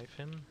spirit knife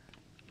him.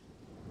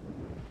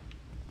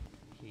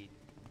 He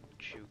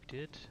juked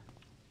it.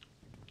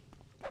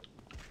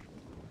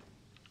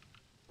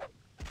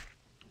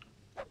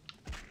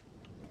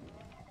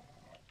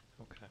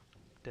 Okay,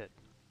 dead.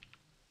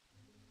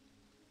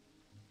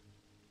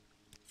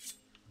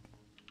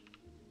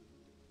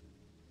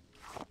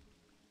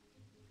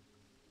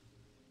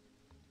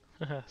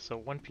 So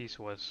one piece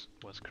was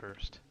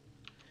cursed.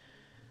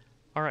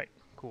 Alright,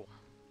 cool.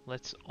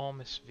 Let's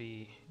Almus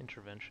V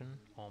intervention.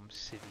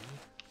 Almus V.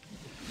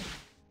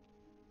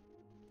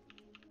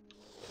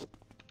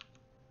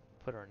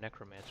 Put our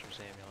Necromancer's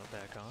amulet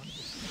back on.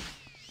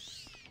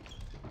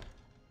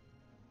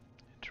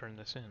 And turn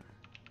this in.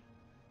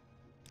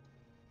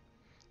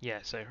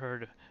 Yes, I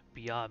heard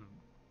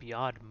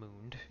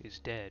Biadmund is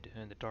dead,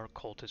 and the Dark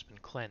Cult has been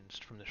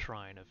cleansed from the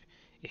shrine of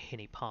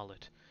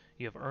Ihinipalit.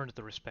 You have earned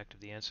the respect of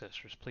the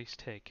ancestors. Please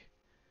take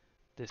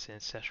this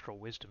ancestral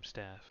wisdom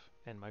staff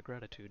and my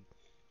gratitude.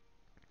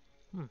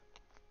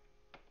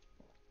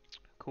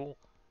 Cool.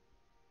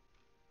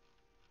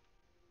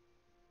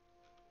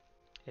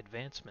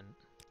 Advancement.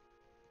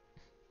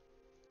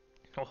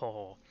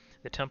 Oh,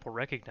 the temple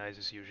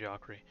recognizes you,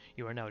 Jhakri.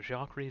 You are now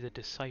Jhakri the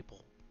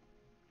Disciple.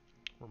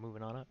 We're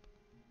moving on up.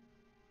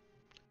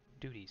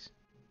 Duties.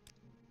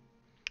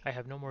 I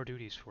have no more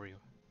duties for you.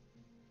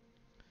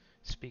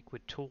 Speak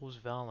with Tools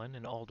Valen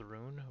in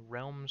Alderun,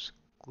 Realms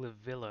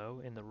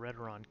Glivilo in the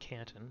Redoron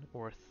Canton,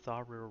 or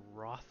Tharir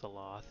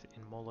Rothaloth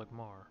in Molag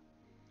Mar.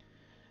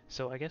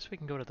 So I guess we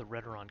can go to the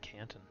Redoron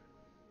Canton.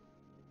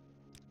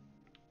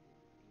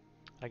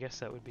 I guess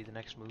that would be the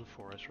next move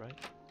for us, right?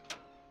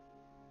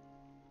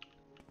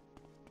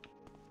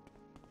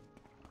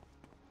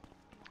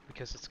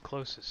 Because it's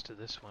closest to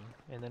this one,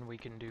 and then we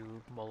can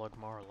do Molag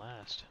Mar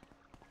last,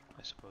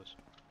 I suppose.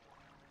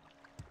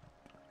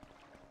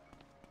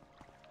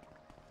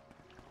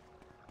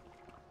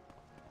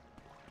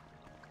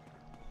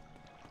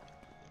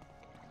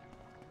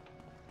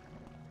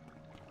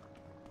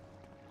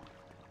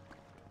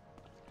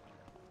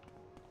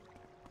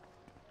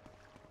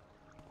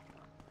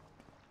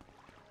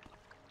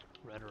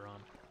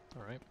 Redoron.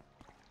 Alright.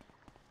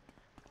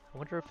 I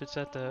wonder if it's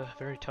at the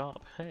very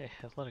top. Hey,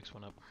 athletics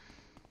went up.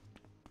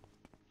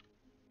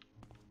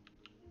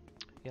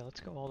 Yeah, let's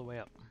go all the way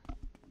up.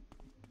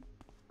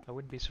 I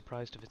wouldn't be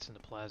surprised if it's in the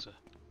plaza.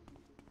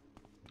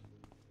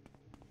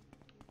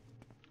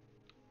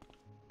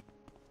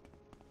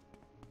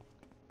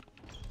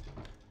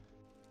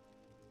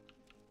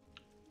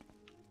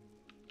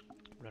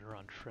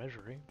 Redoron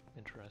Treasury,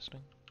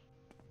 interesting.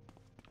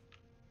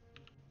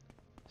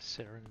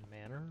 Saren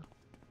Manor.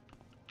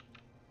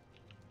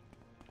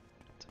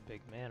 It's a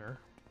big manor.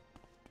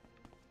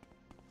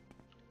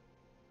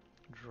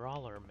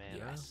 Drawler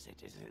Manor. Yes,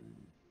 citizen.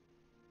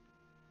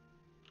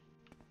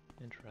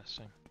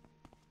 Interesting.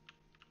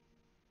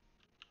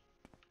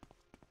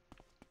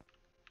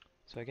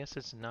 So I guess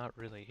it's not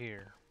really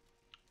here.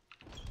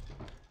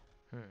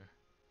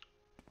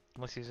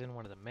 Unless he's in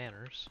one of the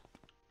manors.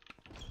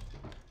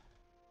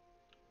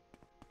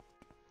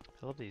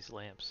 I love these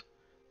lamps.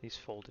 These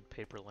folded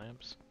paper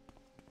lamps.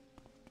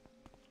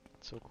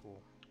 It's so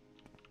cool.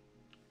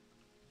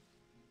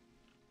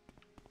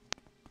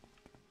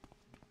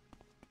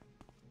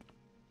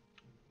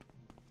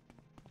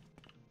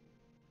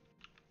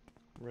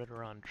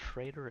 Redoron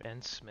Trader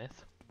and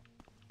Smith.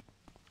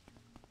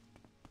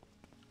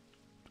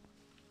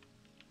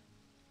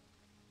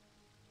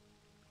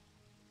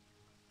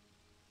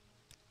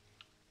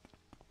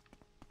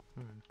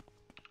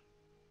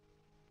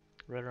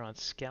 Redoron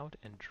Scout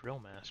and Drill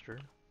Master.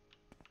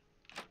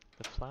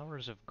 The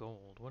Flowers of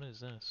Gold. What is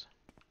this?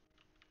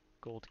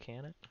 Gold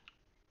Cannon?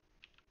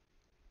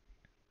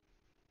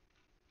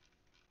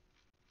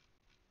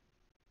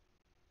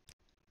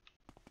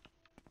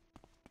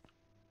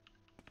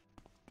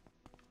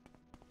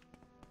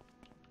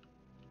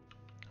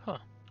 Huh.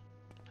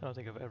 I don't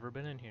think I've ever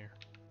been in here.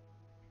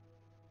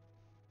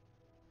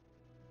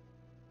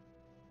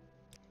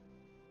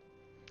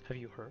 Have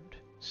you heard?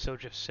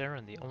 Sojif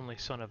Saren, the only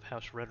son of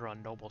House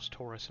Redoron nobles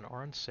Taurus and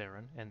Arn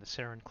Saren, and the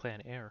Saren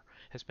clan heir,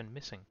 has been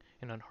missing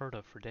and unheard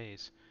of for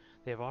days.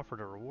 They have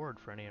offered a reward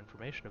for any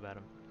information about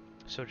him.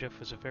 Sojif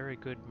was a very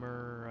good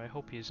I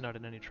hope he is not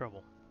in any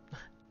trouble.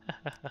 So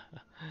good to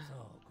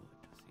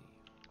see you.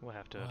 We'll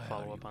have to Why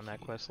follow are up you on that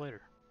here? quest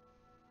later.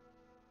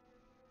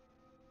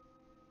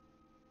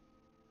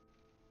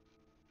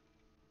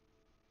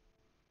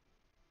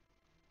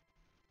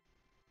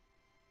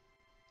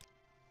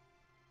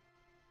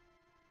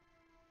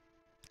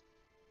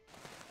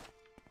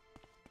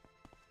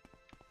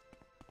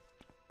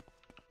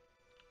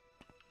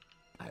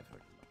 I've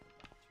heard a lot about you,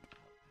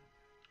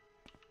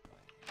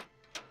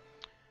 Outlander.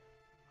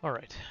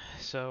 Alright,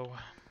 so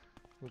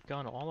we've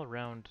gone all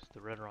around the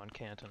Redoron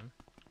Canton,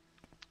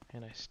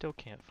 and I still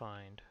can't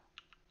find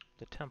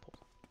the temple.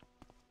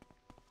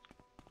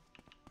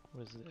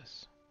 What is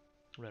this?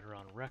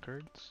 Redoron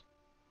Records.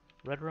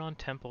 Redoron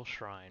Temple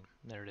Shrine.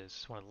 There it is.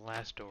 It's one of the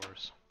last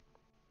doors.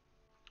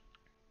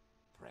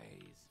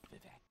 Praise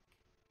Vivek.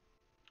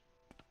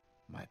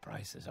 My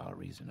prices are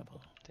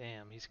reasonable.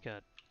 Damn, he's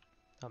got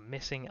a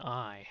missing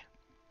eye.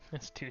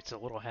 This dude's a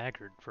little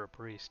haggard for a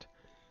priest.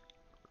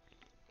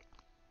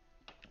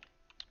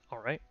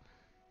 Alright.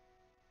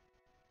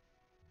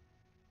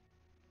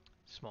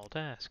 Small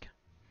task.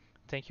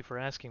 Thank you for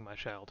asking, my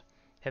child.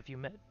 Have you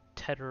met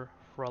Tedder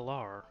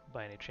Fralar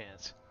by any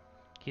chance?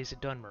 He is a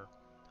Dunmer,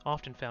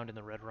 often found in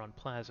the Redoron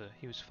Plaza.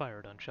 He was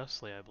fired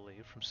unjustly, I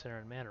believe, from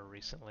Saren Manor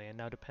recently, and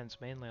now depends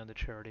mainly on the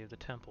charity of the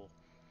temple.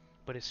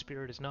 But his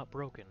spirit is not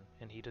broken,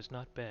 and he does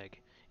not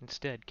beg,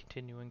 instead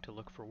continuing to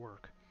look for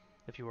work.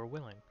 If you are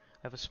willing, I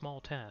have a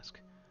small task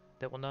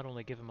that will not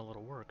only give him a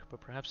little work,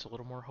 but perhaps a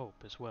little more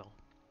hope as well.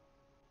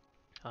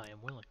 I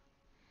am willing.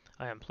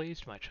 I am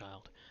pleased, my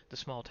child. The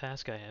small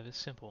task I have is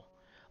simple.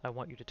 I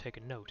want you to take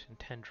a note and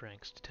 10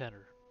 drinks to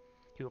Tedder.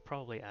 He will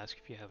probably ask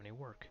if you have any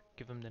work.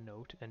 Give him the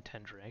note and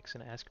 10 drinks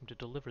and ask him to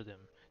deliver them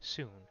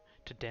soon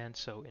to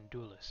Danso in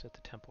Dulis at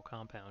the temple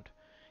compound.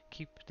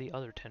 Keep the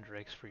other 10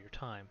 drinks for your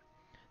time.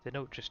 The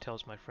note just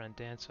tells my friend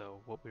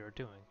Danso what we are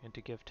doing and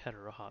to give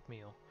Tedder a hot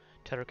meal.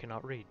 Tedder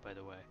cannot read, by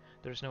the way.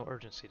 There is no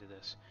urgency to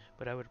this,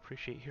 but I would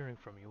appreciate hearing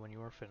from you when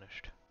you are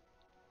finished.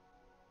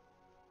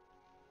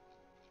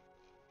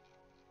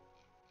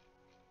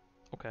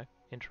 Okay,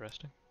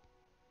 interesting.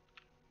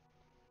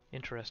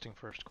 Interesting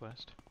first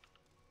quest.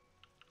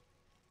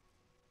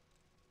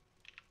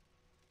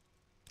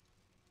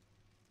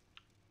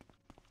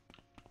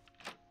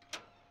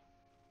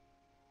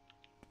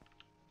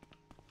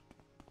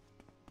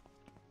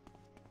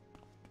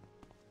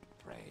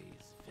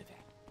 Praise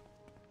Vivek.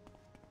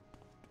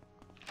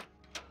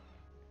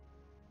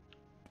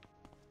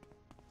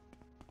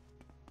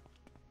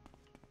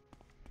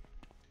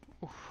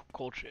 Oof,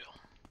 cold chill.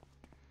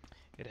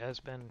 It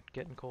has been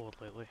getting cold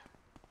lately.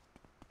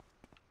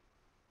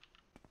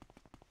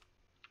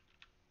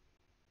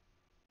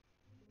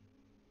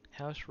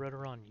 House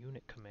Redoron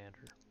Unit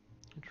Commander.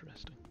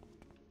 Interesting.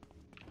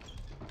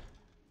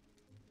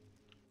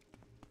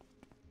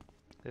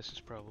 This is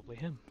probably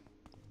him.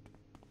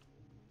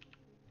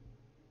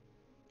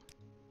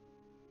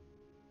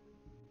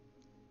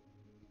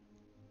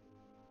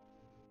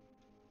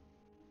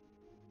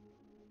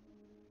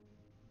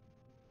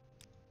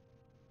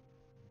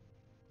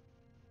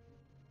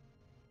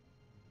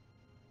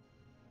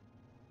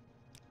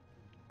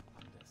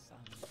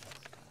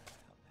 Francesca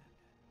Outlander,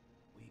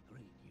 we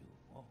greet you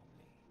warmly.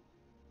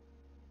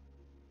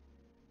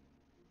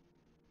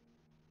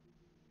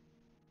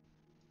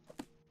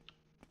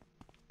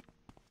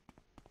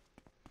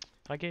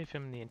 I gave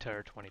him the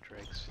entire 20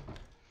 drakes.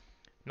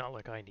 Not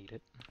like I need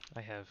it.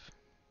 I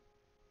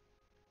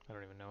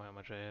don't even know how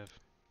much I have.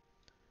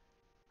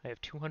 I have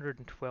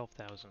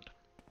 212,000.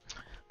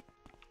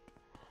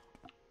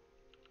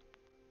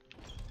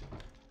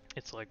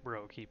 It's like,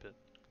 bro, keep it.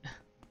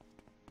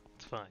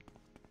 It's fine.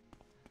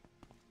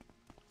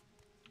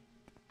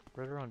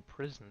 Redder on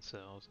prison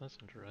cells, that's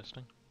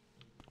interesting.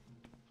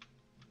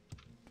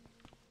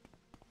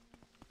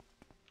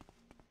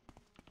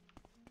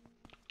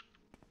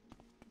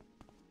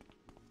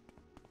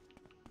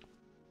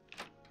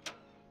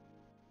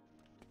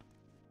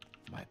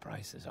 My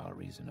prices are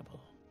reasonable.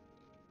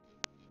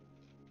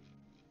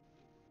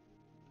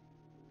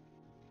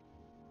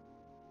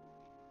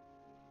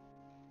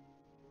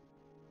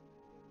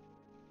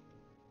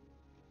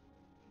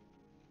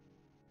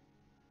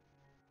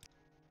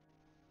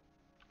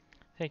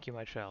 Thank you,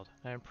 my child.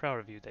 I am proud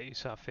of you that you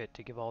saw fit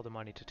to give all the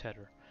money to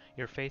Tedder.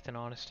 Your faith and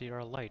honesty are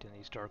a light in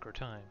these darker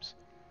times,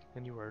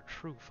 and you are a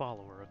true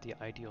follower of the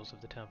ideals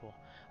of the temple.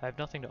 I have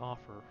nothing to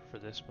offer for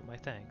this but my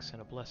thanks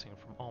and a blessing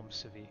from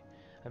Almsivi.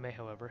 I may,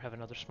 however, have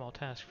another small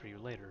task for you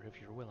later, if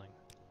you're willing.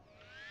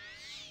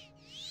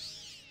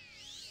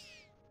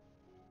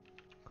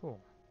 Cool.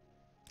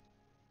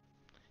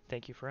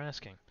 Thank you for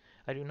asking.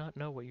 I do not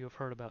know what you have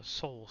heard about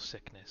soul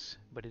sickness,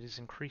 but it is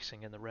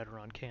increasing in the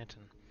Redderon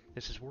Canton.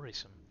 This is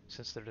worrisome,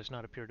 since there does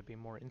not appear to be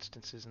more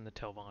instances in the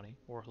Telvanni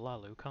or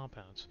Hlalu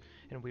compounds,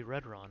 and we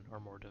Redderon are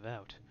more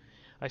devout.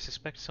 I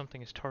suspect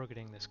something is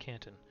targeting this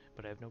canton,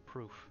 but I have no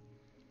proof.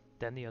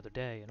 Then the other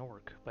day, an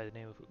orc by the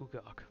name of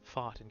Ugok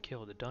fought and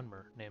killed a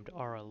Dunmer named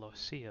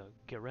Aralosia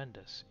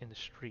Gerendus in the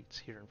streets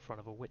here in front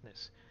of a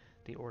witness.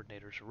 The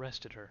ordinators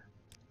arrested her.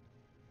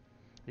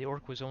 The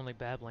orc was only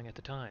babbling at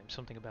the time,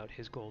 something about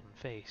his golden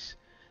face.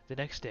 The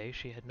next day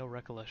she had no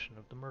recollection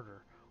of the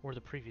murder, or the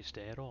previous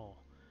day at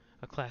all.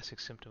 A classic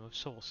symptom of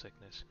soul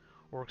sickness.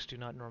 Orcs do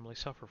not normally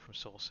suffer from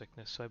soul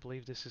sickness, so I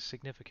believe this is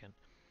significant.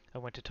 I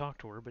went to talk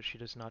to her, but she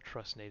does not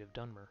trust native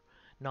Dunmer.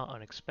 Not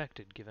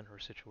unexpected, given her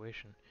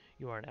situation.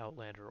 You are an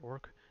outlander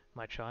orc,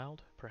 my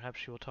child.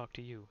 Perhaps she will talk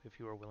to you, if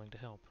you are willing to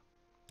help.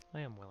 I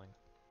am willing.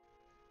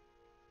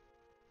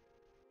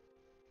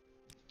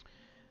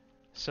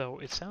 So,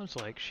 it sounds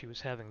like she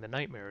was having the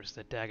nightmares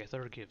that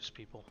Dagathur gives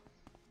people.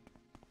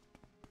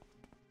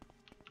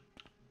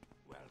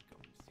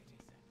 Welcome,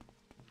 citizen.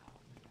 How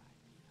may I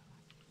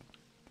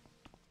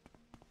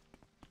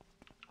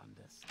be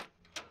of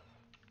assistance?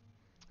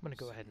 I'm gonna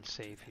go ahead and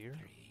save here.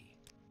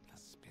 The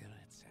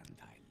spirits and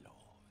thy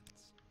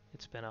lords.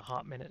 It's been a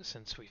hot minute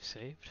since we've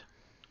saved.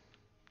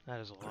 That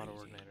is a lot of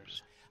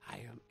ordinators. I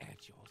am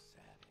at your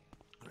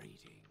service.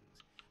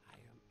 Greetings. I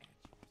am at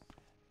your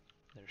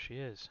service. There she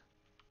is.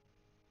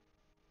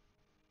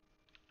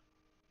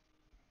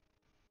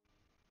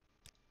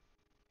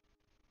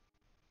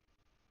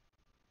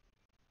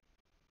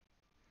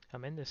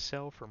 I'm in this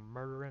cell for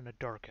murdering a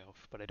dark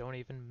elf, but I don't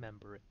even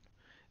remember it.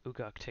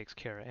 Ugok takes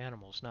care of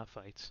animals, not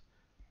fights.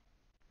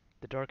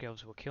 The dark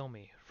elves will kill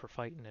me for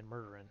fighting and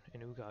murdering,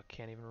 and Ugok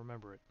can't even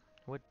remember it.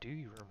 What do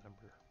you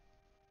remember?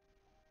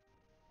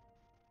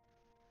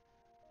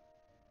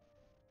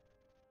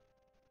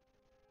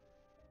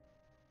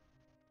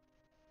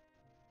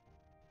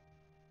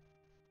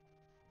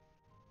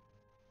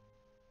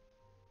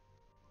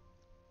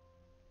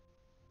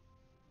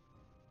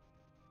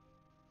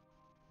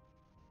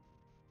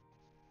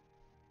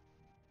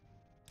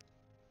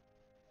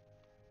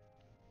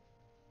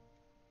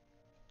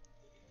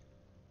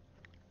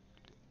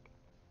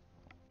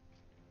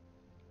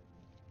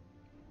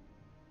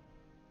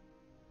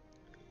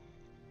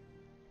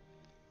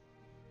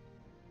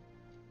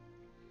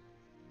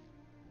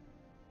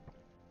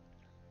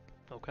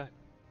 Okay.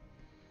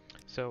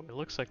 So, it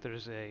looks like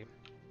there's a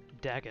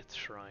Daggett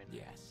shrine.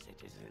 Yes,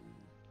 citizen.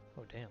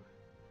 Oh, damn.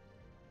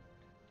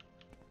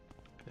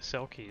 The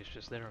cell key is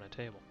just there on a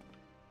table.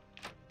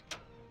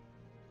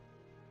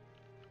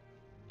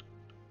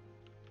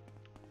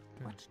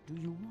 What do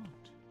you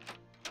want?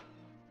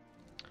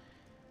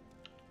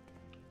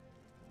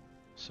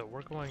 So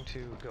we're going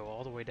to go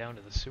all the way down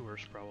to the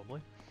sewers,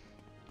 probably,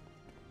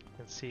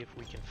 and see if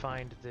we can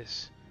find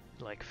this,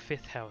 like,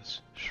 5th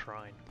house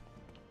shrine.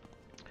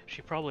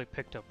 She probably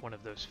picked up one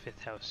of those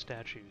 5th house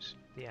statues,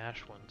 the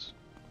ash ones,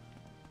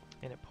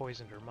 and it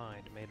poisoned her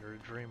mind, made her a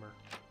dreamer.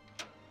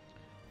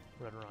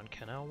 Redderon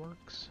Canal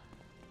Works,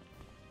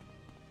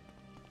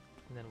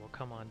 and then we'll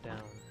come on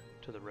down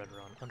to the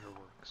Redderon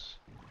Underworks.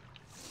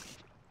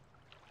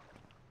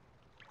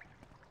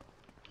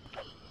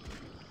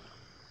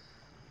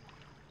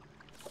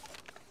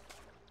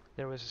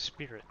 There was a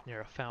spirit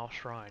near a foul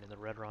shrine in the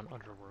Redderon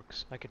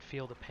Underworks. I could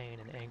feel the pain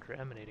and anger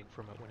emanating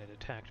from it when it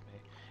attacked me.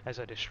 As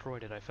I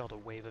destroyed it, I felt a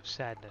wave of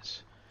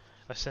sadness,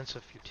 a sense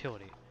of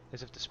futility,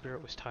 as if the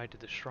spirit was tied to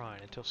the shrine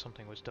until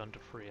something was done to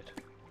free it.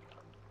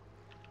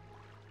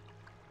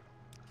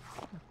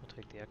 We'll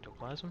take the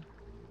ectoplasm.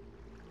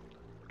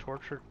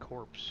 Tortured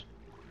corpse.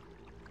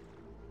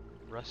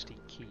 Rusty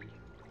key.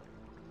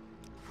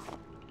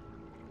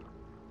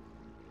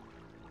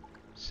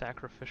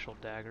 Sacrificial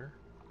dagger.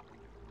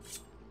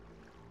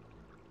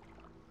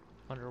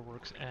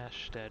 Underworks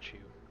ash statue.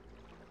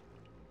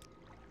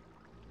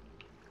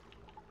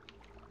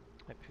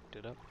 I picked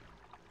it up.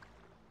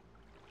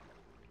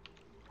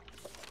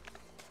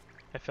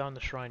 I found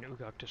the shrine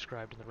Ugok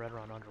described in the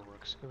Redron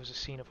Underworks. It was a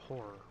scene of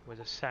horror,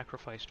 with a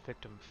sacrificed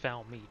victim,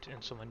 foul meat,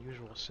 and some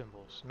unusual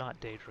symbols, not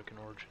Daedric in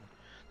origin.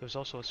 There was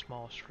also a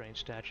small, strange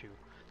statue,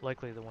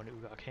 likely the one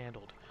Ugok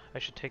handled. I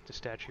should take the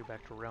statue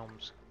back to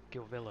Realms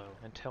Gilvillo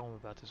and tell him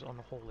about this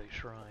unholy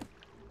shrine.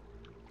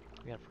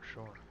 Yeah, for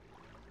sure.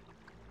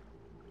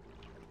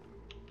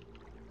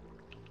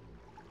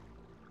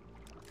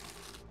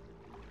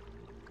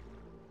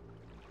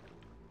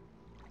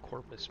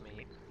 Corpus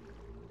meat.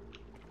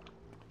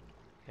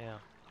 Yeah,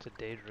 it's a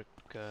Daedric,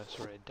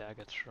 sorry, a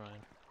Daggett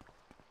shrine.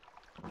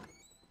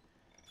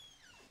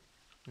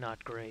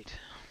 Not great.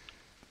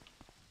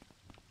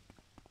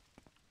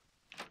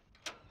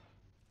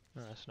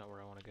 No, that's not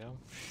where I want to go.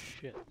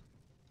 Shit.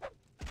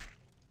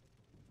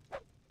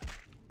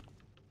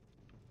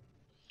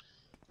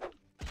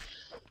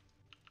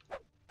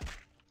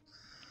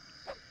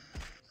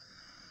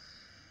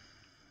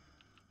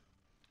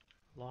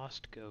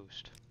 Lost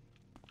Ghost.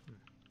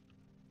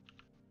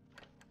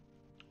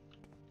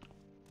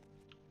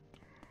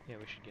 Yeah,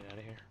 we should get out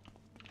of here.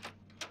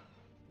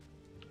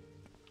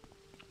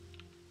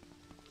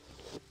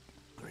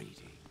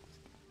 Greetings.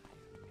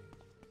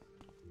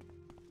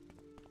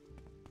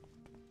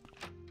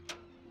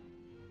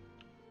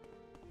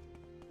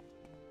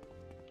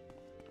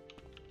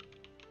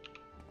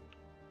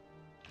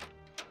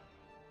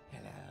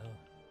 Hello.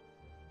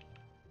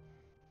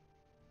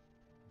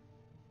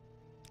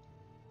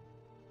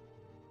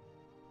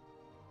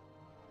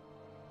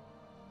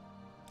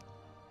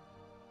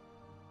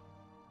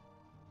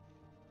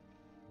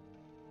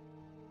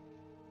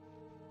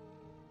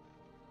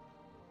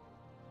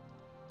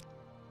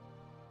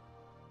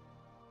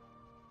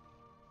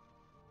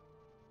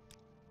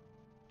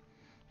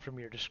 From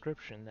your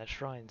description, that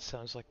shrine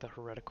sounds like the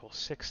heretical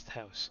 6th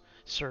house,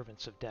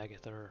 servants of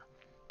Daggett-Ur.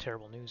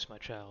 Terrible news, my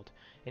child,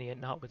 and yet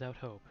not without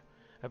hope.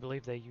 I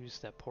believe they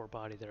used that poor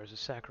body there as a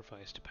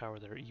sacrifice to power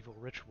their evil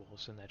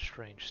rituals in that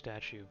strange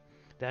statue.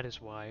 That is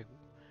why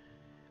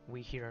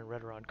we here in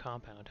Redron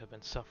Compound have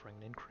been suffering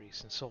an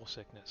increase in soul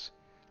sickness.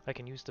 I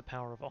can use the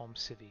power of Alm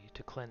Sivi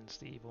to cleanse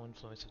the evil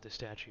influence of the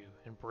statue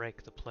and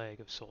break the plague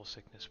of soul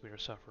sickness we are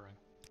suffering.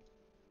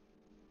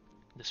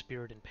 The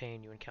spirit in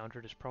pain you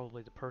encountered is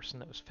probably the person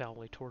that was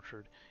foully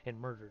tortured and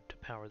murdered to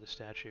power the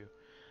statue.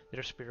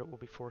 Their spirit will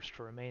be forced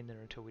to remain there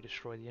until we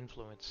destroy the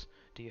influence.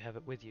 Do you have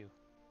it with you?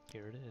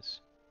 Here it is.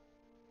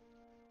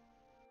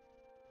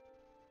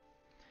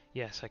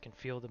 Yes, I can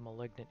feel the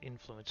malignant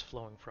influence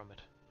flowing from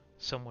it.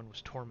 Someone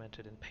was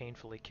tormented and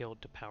painfully killed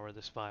to power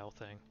this vile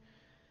thing.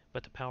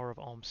 But the power of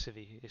Alm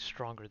Sivi is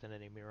stronger than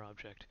any mere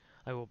object.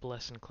 I will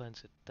bless and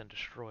cleanse it, then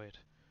destroy it.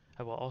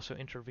 I will also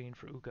intervene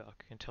for Ugok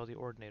and tell the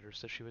Ordinators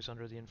that she was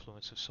under the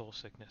influence of soul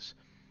sickness.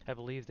 I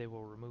believe they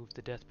will remove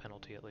the death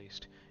penalty at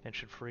least, and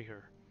should free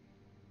her.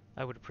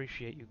 I would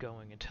appreciate you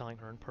going and telling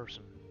her in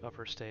person of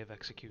her stay of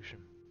execution.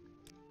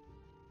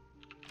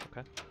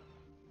 Okay.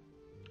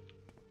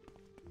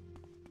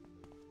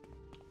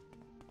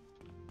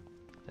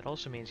 That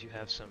also means you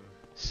have some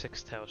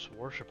 6th house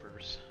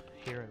worshippers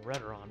here in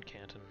Redron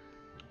Canton.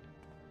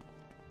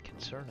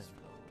 Concerning.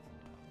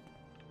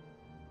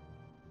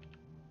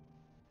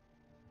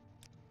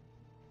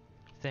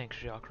 Thanks,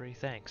 Jhakri,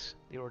 thanks.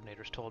 The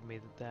Ordinators told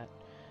me that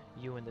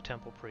you and the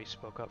Temple Priest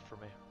spoke up for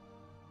me.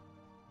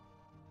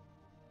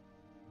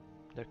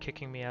 They're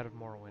kicking me out of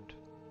Morrowind.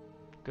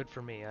 Good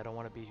for me, I don't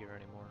want to be here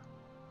anymore.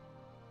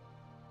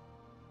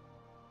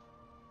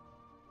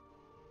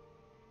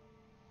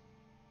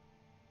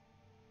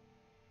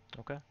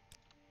 Okay.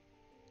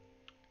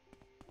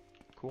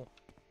 Cool.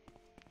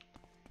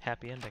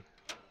 Happy ending.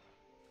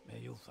 May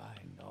you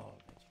find all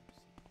that you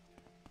seek.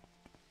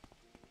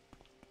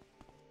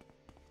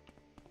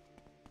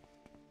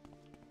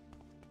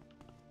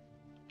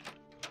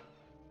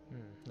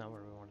 Not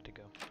where we wanted to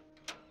go.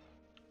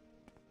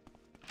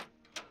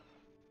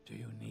 Do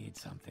you need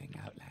something,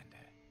 Outlander?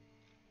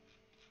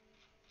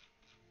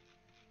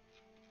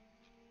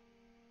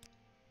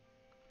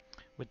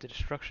 With the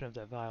destruction of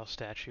that vile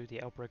statue,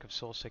 the outbreak of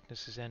soul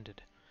sickness is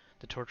ended.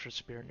 The tortured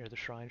spirit near the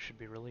shrine should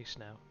be released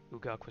now.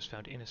 Ugok was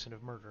found innocent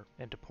of murder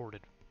and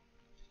deported.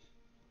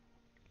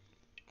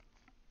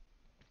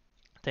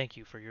 Thank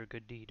you for your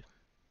good deed.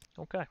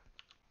 Okay.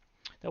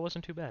 That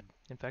wasn't too bad.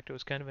 In fact, it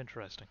was kind of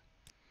interesting.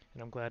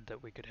 And I'm glad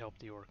that we could help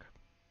the orc.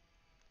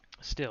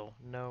 Still,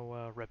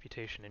 no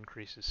reputation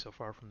increases so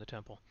far from the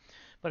temple.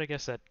 But I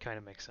guess that kind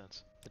of makes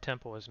sense. The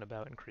temple isn't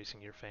about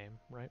increasing your fame,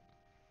 right?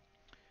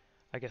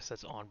 I guess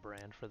that's on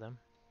brand for them.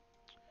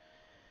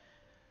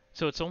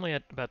 So it's only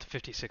at about the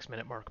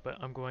 56-minute mark, but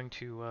I'm going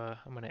to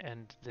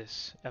end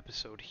this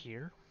episode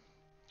here.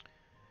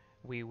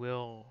 We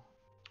will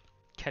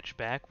catch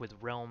back with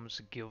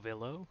Realms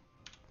Gilvillo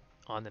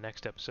on the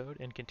next episode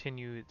and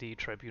continue the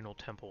Tribunal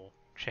Temple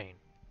chain.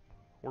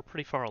 We're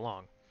pretty far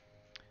along.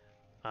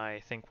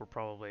 I think we're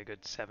probably a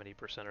good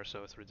 70% or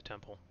so through the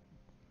temple.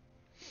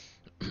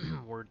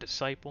 We're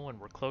Disciple and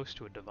we're close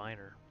to a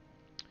Diviner.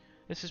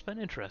 This has been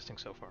interesting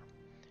so far.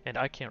 And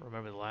I can't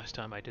remember the last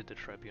time I did the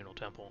Tribunal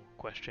Temple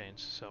quest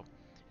chains, so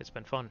it's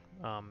been fun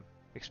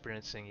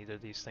experiencing either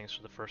of these things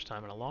for the first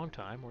time in a long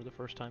time or the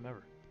first time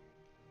ever.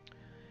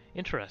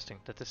 Interesting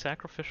that the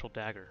Sacrificial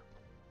Dagger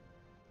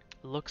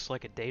looks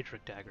like a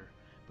Daedric Dagger,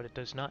 but it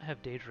does not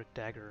have Daedric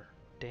Dagger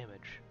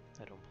damage,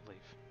 I don't believe.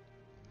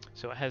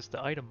 So it has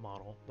the item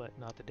model, but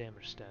not the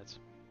damage stats.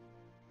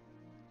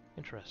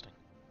 Interesting.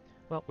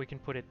 Well, we can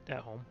put it at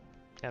home,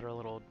 at our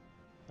little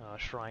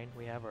shrine.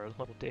 We have our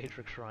little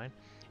Daedric shrine,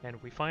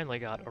 and we finally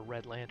got a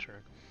red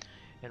lantern.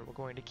 And we're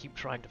going to keep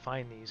trying to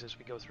find these as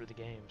we go through the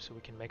game, so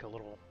we can make a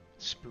little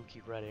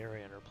spooky red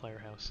area in our player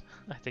house.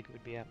 I think it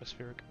would be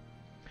atmospheric.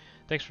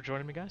 Thanks for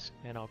joining me, guys,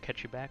 and I'll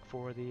catch you back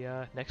for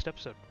the next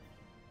episode.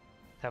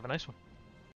 Have a nice one.